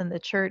yourself and the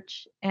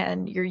church,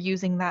 and you're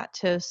using that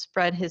to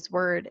spread his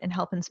word and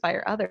help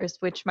inspire others,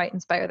 which might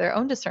inspire their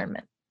own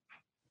discernment.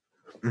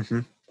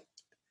 Mm-hmm.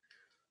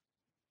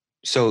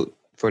 So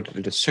for the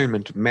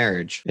discernment of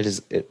marriage,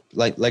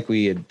 like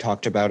we had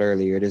talked about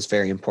earlier, it is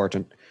very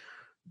important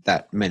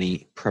that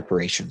many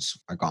preparations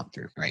are gone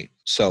through, right?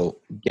 So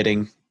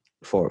getting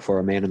for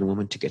a man and a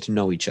woman to get to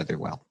know each other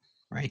well,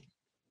 right?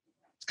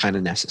 It's kind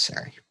of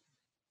necessary.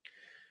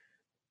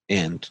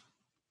 And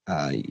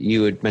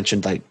you had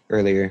mentioned, like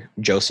earlier,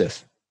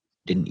 Joseph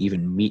didn't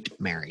even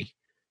meet Mary,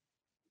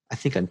 I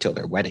think, until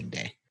their wedding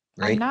day,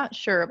 right? I'm not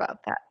sure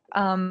about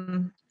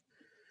that.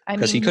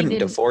 Because he couldn't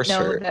divorce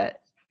her that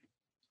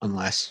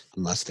unless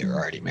they were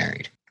already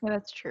married. Yeah,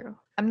 that's true.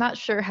 I'm not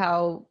sure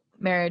how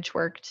marriage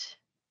worked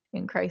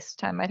in Christ's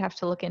time. I'd have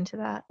to look into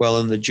that. Well,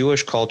 in the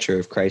Jewish culture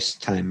of Christ's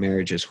time,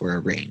 marriages were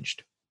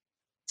arranged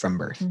from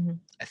birth,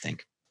 I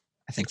think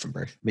from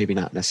birth. Maybe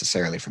not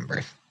necessarily from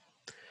birth.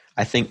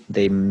 I think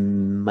they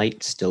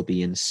might still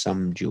be in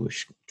some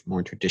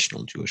more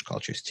traditional Jewish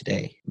cultures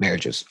today.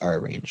 Marriages are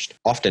arranged.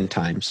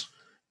 Oftentimes,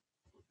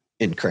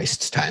 in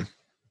Christ's time,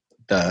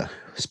 the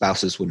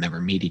spouses would never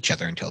meet each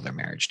other until their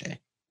marriage day.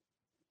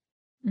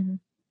 Mm-hmm.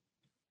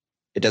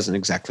 It doesn't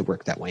exactly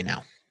work that way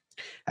now.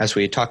 As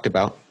we talked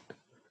about,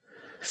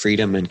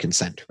 freedom and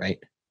consent,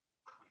 right?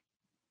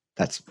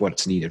 That's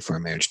what's needed for a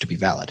marriage to be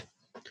valid.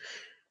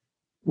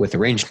 With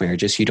arranged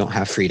marriages, you don't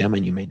have freedom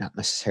and you may not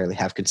necessarily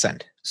have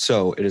consent.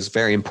 So it is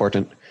very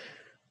important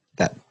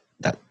that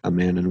a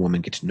man and a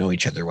woman get to know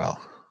each other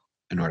well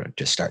in order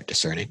to start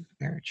discerning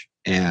marriage.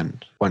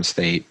 And once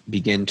they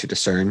begin to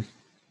discern,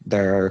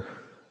 they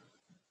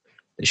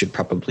should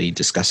probably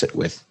discuss it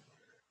with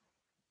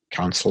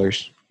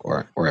counselors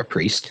or a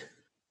priest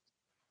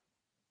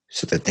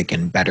so that they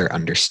can better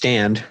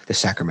understand the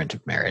sacrament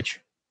of marriage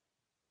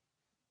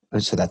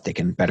and so that they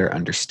can better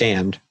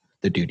understand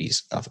the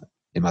duties of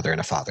a mother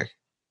and a father,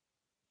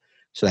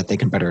 so that they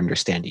can better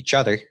understand each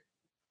other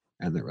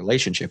and their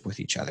relationship with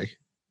each other.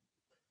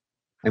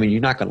 I mean, you're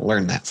not going to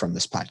learn that from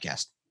this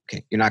podcast.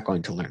 Okay, you're not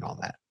going to learn all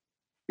that.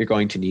 You're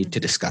going to need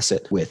to discuss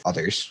it with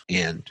others,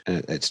 and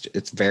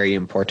it's very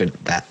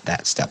important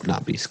that step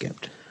not be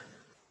skipped.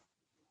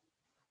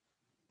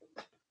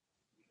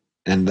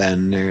 And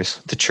then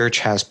the church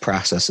has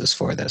processes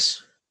for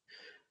this,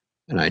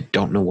 and I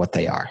don't know what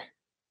they are.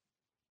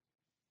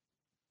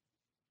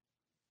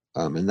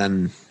 And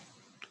then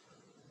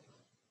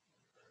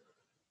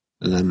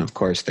of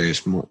course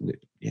there's more.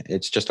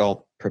 It's just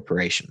all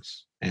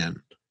preparations, and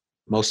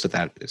most of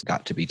that has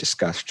got to be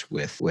discussed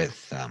with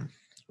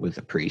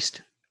a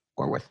priest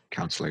or with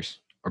counselors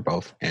or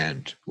both,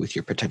 and with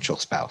your potential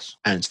spouse.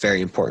 And it's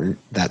very important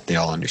that they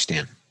all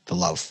understand the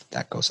love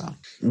that goes on.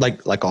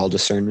 Like all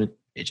discernment,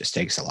 it just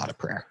takes a lot of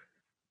prayer.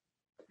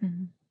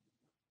 Mm-hmm.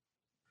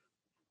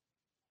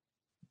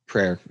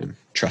 Prayer and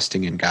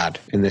trusting in God.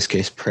 In this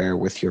case, prayer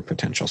with your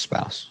potential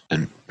spouse,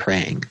 and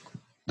praying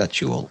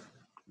that you will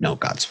know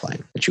God's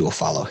plan, that you will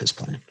follow his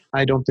plan.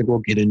 I don't think we'll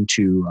get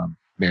into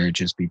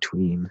marriages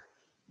between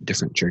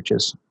different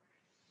churches.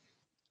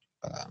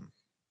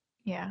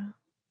 Yeah.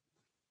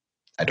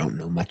 I don't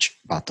know much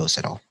about those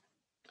at all.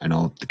 I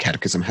know the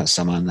Catechism has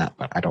some on that,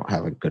 but I don't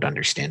have a good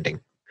understanding.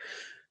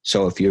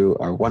 So if you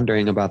are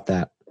wondering about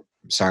that,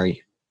 I'm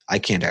sorry, I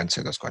can't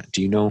answer those questions.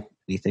 Do you know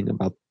anything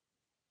about?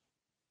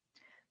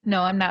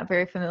 No, I'm not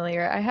very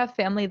familiar. I have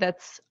family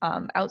that's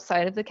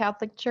outside of the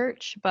Catholic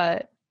Church,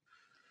 but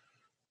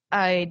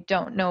I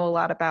don't know a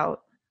lot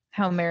about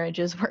how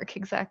marriages work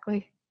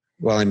exactly.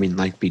 Well, I mean,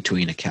 like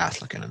between a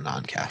Catholic and a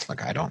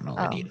non-Catholic, I don't know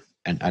Oh,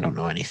 and I don't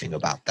know anything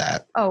about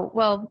that. oh,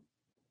 well,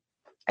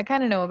 I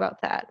kind of know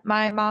about that.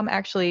 My mom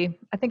actually,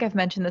 I think I've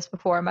mentioned this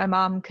before. My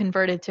mom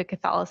converted to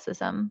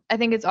Catholicism. I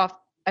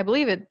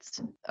believe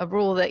it's a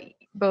rule that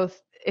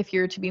both, if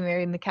you're to be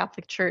married in the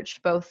Catholic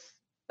Church, both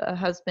the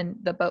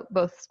husband,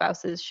 both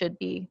spouses should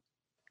be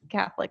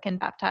Catholic and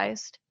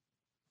baptized.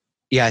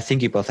 Yeah, I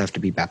think you both have to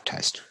be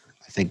baptized.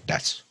 I think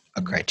that's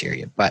a Mhm.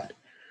 criteria, but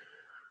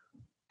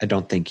I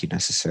don't think you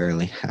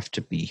necessarily have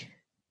to be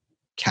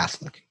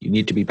Catholic. You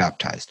need to be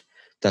baptized.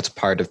 That's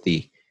part of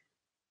the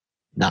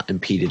not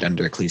impeded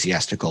under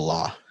ecclesiastical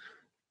law.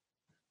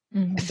 I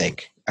Mhm.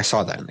 think I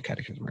saw that in the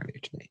catechism earlier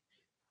today.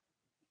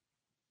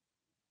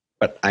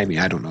 But I mean,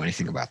 I don't know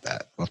anything about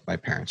that. Both my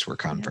parents were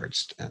Yeah.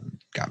 converts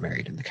and got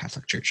married in the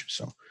Catholic Church.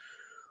 So,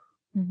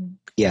 Mhm.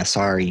 yeah,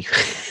 sorry.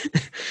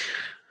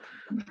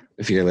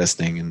 If you're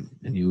listening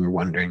and you were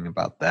wondering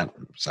about that,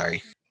 I'm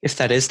sorry. If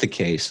that is the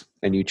case,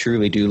 and you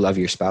truly do love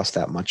your spouse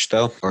that much,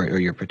 though, or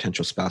your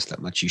potential spouse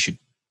that much, you should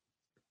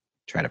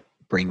try to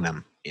bring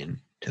them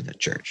into the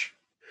church.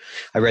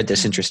 I read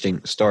this Mhm.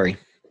 interesting story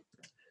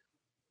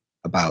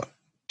about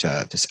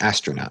this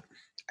astronaut,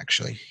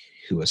 actually,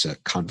 who was a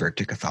convert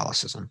to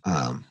Catholicism.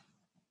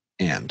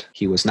 And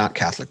he was not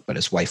Catholic, but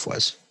his wife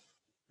was.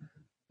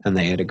 And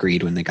they had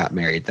agreed when they got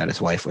married that his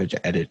wife would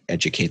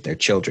educate their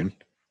children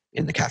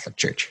in the Catholic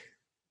Church.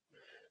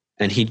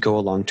 And he'd go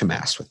along to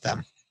Mass with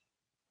them.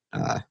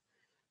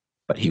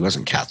 But he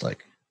wasn't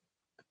Catholic.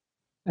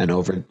 And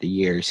over the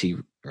years,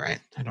 I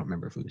don't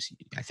remember if it was,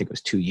 I think it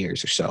was 2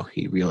 years or so,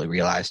 he really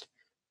realized,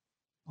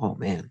 oh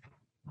man,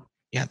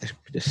 yeah,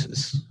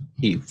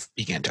 he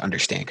began to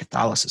understand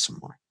Catholicism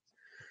more.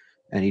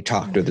 And he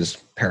talked with his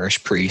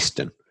parish priest,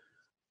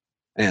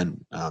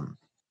 and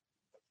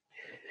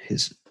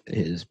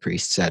his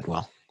priest said,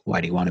 well, why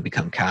do you want to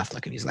become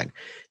Catholic? And he's like,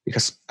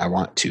 because I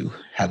want to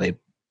have a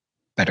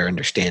better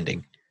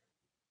understanding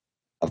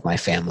of my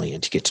family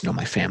and to get to know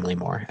my family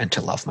more and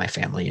to love my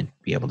family and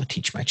be able to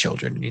teach my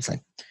children. And he's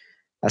like,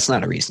 that's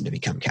not a reason to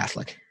become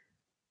Catholic.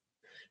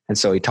 And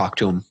so he talked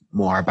to him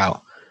more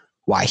about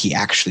why he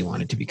actually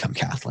wanted to become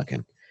Catholic,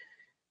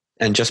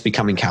 and just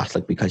becoming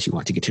Catholic because you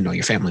want to get to know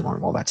your family more.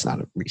 Well, that's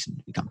not a reason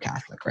to become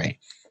Catholic, right?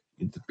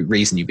 The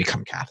reason you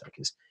become Catholic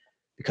is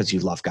because you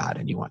love God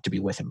and you want to be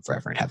with him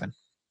forever in heaven.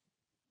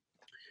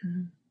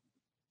 Mhm.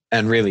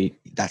 And really,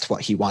 that's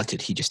what he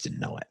wanted. He just didn't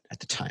know it at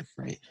the time,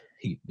 right?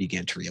 He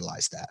began to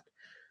realize that.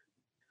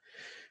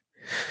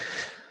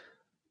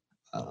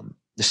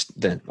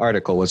 The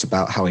article was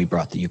about how he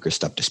brought the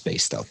Eucharist up to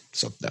space, though.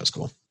 So that was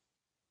cool.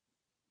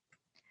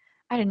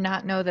 I did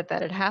not know that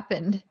had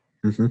happened.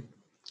 Mm-hmm.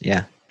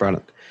 Yeah, brought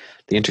up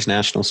the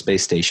International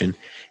Space Station.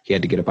 He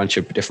had to get a bunch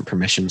of different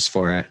permissions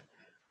for it.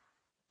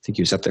 I think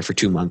he was up there for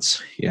 2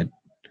 months. He had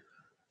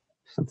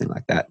something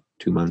like that,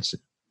 2 months.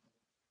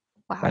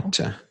 Wow.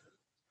 But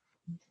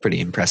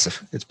pretty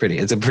impressive. It's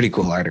a pretty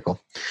cool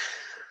article.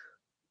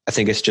 I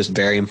think it's just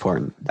very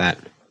important that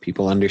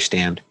people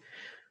understand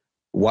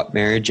what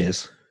marriage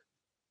is,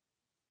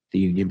 the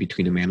union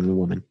between a man and a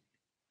woman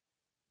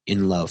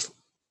in love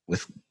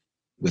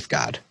with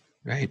God,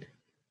 right?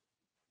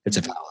 It's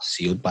a Mhm. vow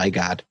sealed by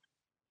God.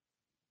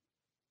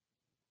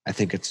 I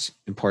think it's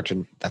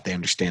important that they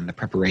understand the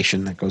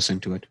preparation that goes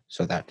into it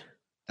so that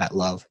that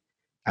love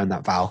and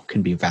that vow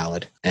can be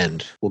valid.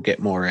 And we'll get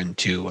more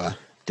into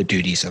the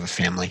duties of a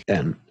family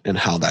and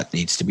how that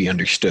needs to be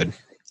understood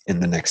in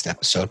the next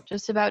episode.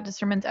 Just about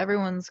discernment,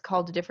 everyone's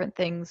called to different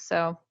things.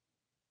 So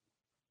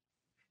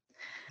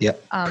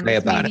Yep. Pray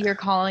about maybe it. you're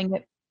calling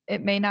it,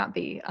 it may not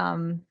be.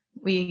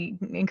 We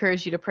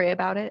encourage you to pray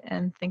about it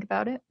and think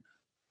about it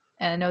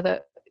and know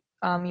that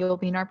you'll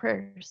be in our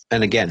prayers.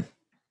 And again,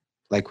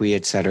 like we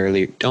had said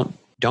earlier,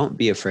 don't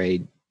be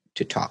afraid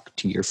to talk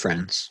to your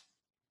friends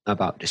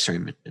about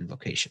discernment and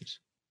vocations.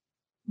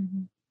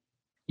 Mm-hmm.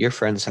 Your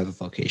friends have a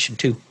vocation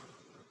too.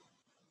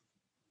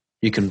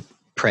 You can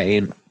pray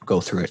and go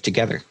through it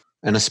together.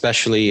 And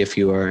especially if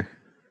you are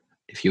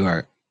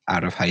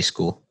out of high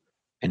school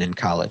and in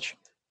college,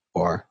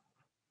 or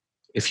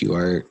if you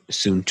are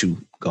soon to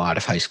go out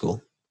of high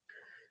school,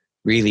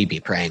 really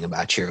be praying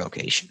about your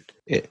vocation.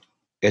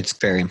 It's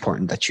very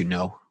important that you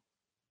know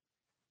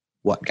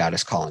what God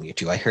is calling you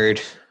to. I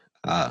heard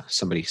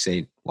somebody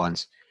say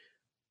once,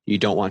 you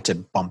don't want to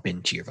bump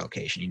into your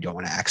vocation. You don't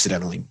want to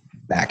accidentally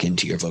back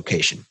into your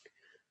vocation.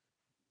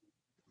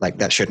 Like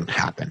that shouldn't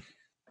happen,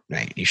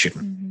 right? You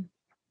shouldn't. Mm-hmm.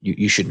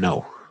 You should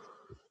know.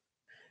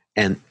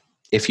 And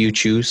if you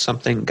choose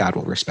something, God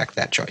will respect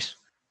that choice.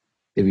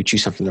 If you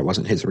choose something that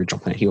wasn't his original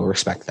plan, he will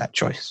respect that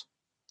choice.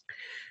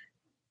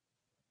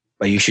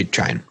 But you should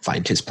try and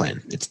find his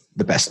plan. It's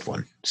the best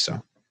one.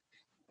 So,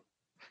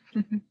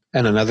 and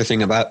another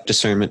thing about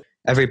discernment,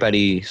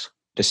 everybody's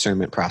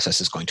discernment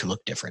process is going to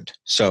look different.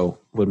 So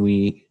I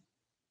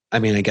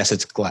guess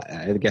it's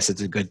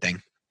a good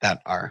thing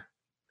that our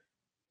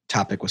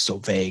topic was so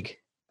vague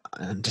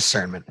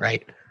discernment,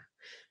 right?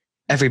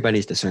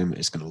 Everybody's discernment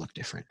is going to look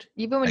different.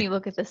 Even when you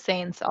look at the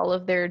saints, all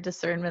of their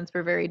discernments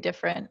were very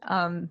different.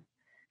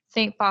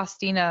 Saint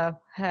Faustina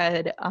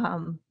had,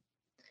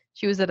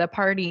 she was at a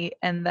party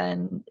and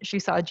then she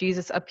saw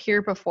Jesus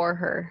appear before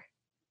her,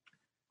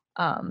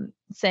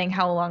 saying,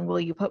 "How long will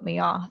you put me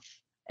off?"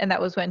 And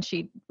that was when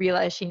she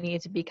realized she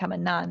needed to become a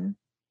nun.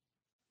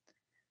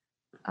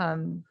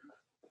 Trying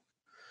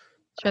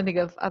to think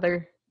of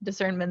other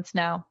discernments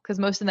now, because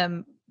most of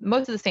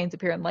the saints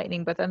appear in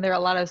lightning, but then there are a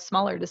lot of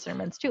smaller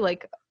discernments too,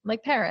 like my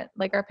parents,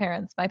 my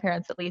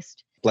parents at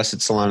least. Blessed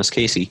Solanus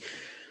Casey,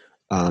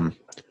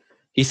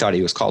 he thought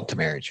he was called to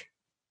marriage.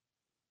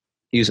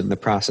 He was in the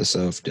process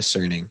of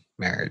discerning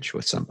marriage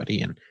with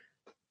somebody, and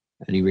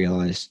he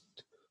realized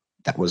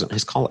that wasn't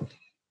his calling.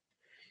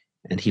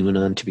 And he went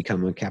on to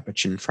become a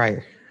Capuchin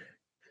friar.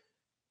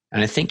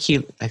 And I think he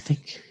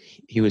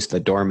was the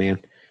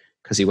doorman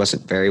because he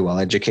wasn't very well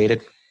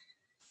educated.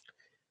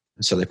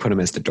 And so they put him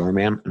as the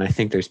doorman. And I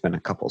think there's been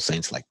a couple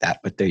saints like that,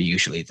 but they're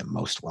usually the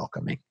most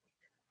welcoming.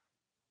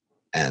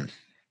 And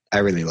I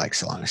really like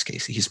Solanus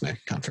Casey. He's my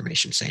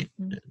confirmation saint.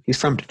 He's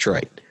from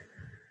Detroit.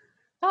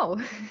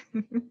 Oh.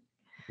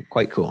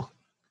 Quite cool.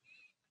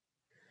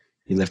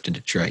 He lived in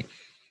Detroit.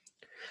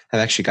 I've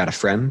actually got a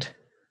friend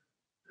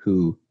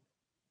whose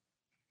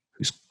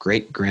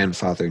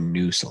great-grandfather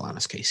knew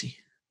Solanus Casey.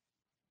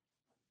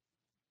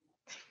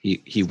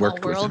 He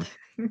worked with him.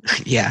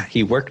 Yeah,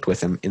 he worked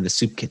with him in the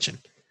soup kitchen,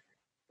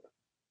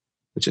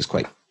 which is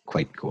quite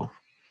cool.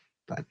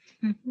 But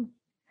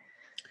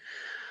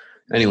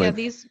anyway, yeah,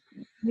 these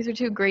are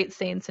two great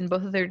saints, and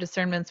both of their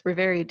discernments were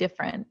very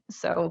different.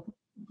 So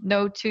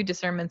no two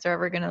discernments are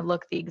ever going to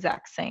look the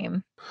exact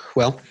same.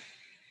 Well,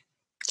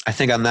 I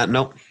think on that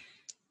note,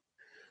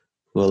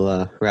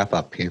 we'll wrap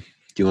up here.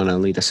 Do you want to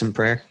lead us in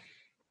prayer?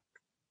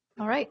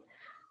 All right.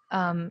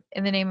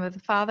 In the name of the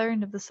Father,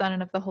 and of the Son,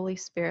 and of the Holy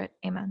Spirit.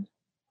 Amen.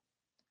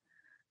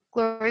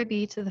 Glory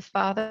be to the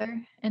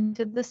Father, and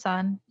to the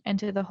Son, and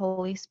to the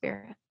Holy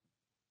Spirit.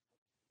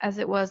 As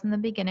it was in the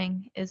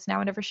beginning, is now,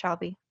 and ever shall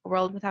be, a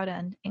world without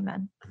end.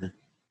 Amen. Amen.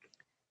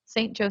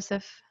 Saint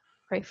Joseph,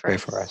 pray for us. Pray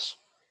for us.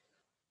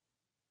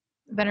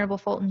 Venerable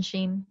Fulton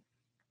Sheen,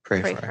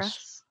 Pray for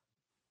us.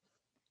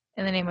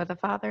 In the name of the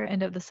Father,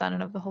 and of the Son,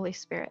 and of the Holy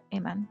Spirit.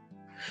 Amen.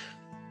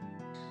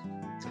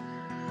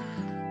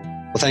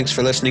 Well, thanks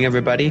for listening,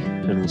 everybody,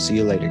 and we'll see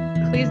you later.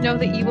 Please know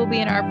that you will be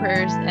in our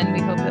prayers, and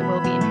we hope that we'll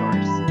be in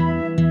yours.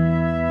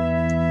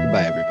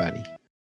 Goodbye, everybody.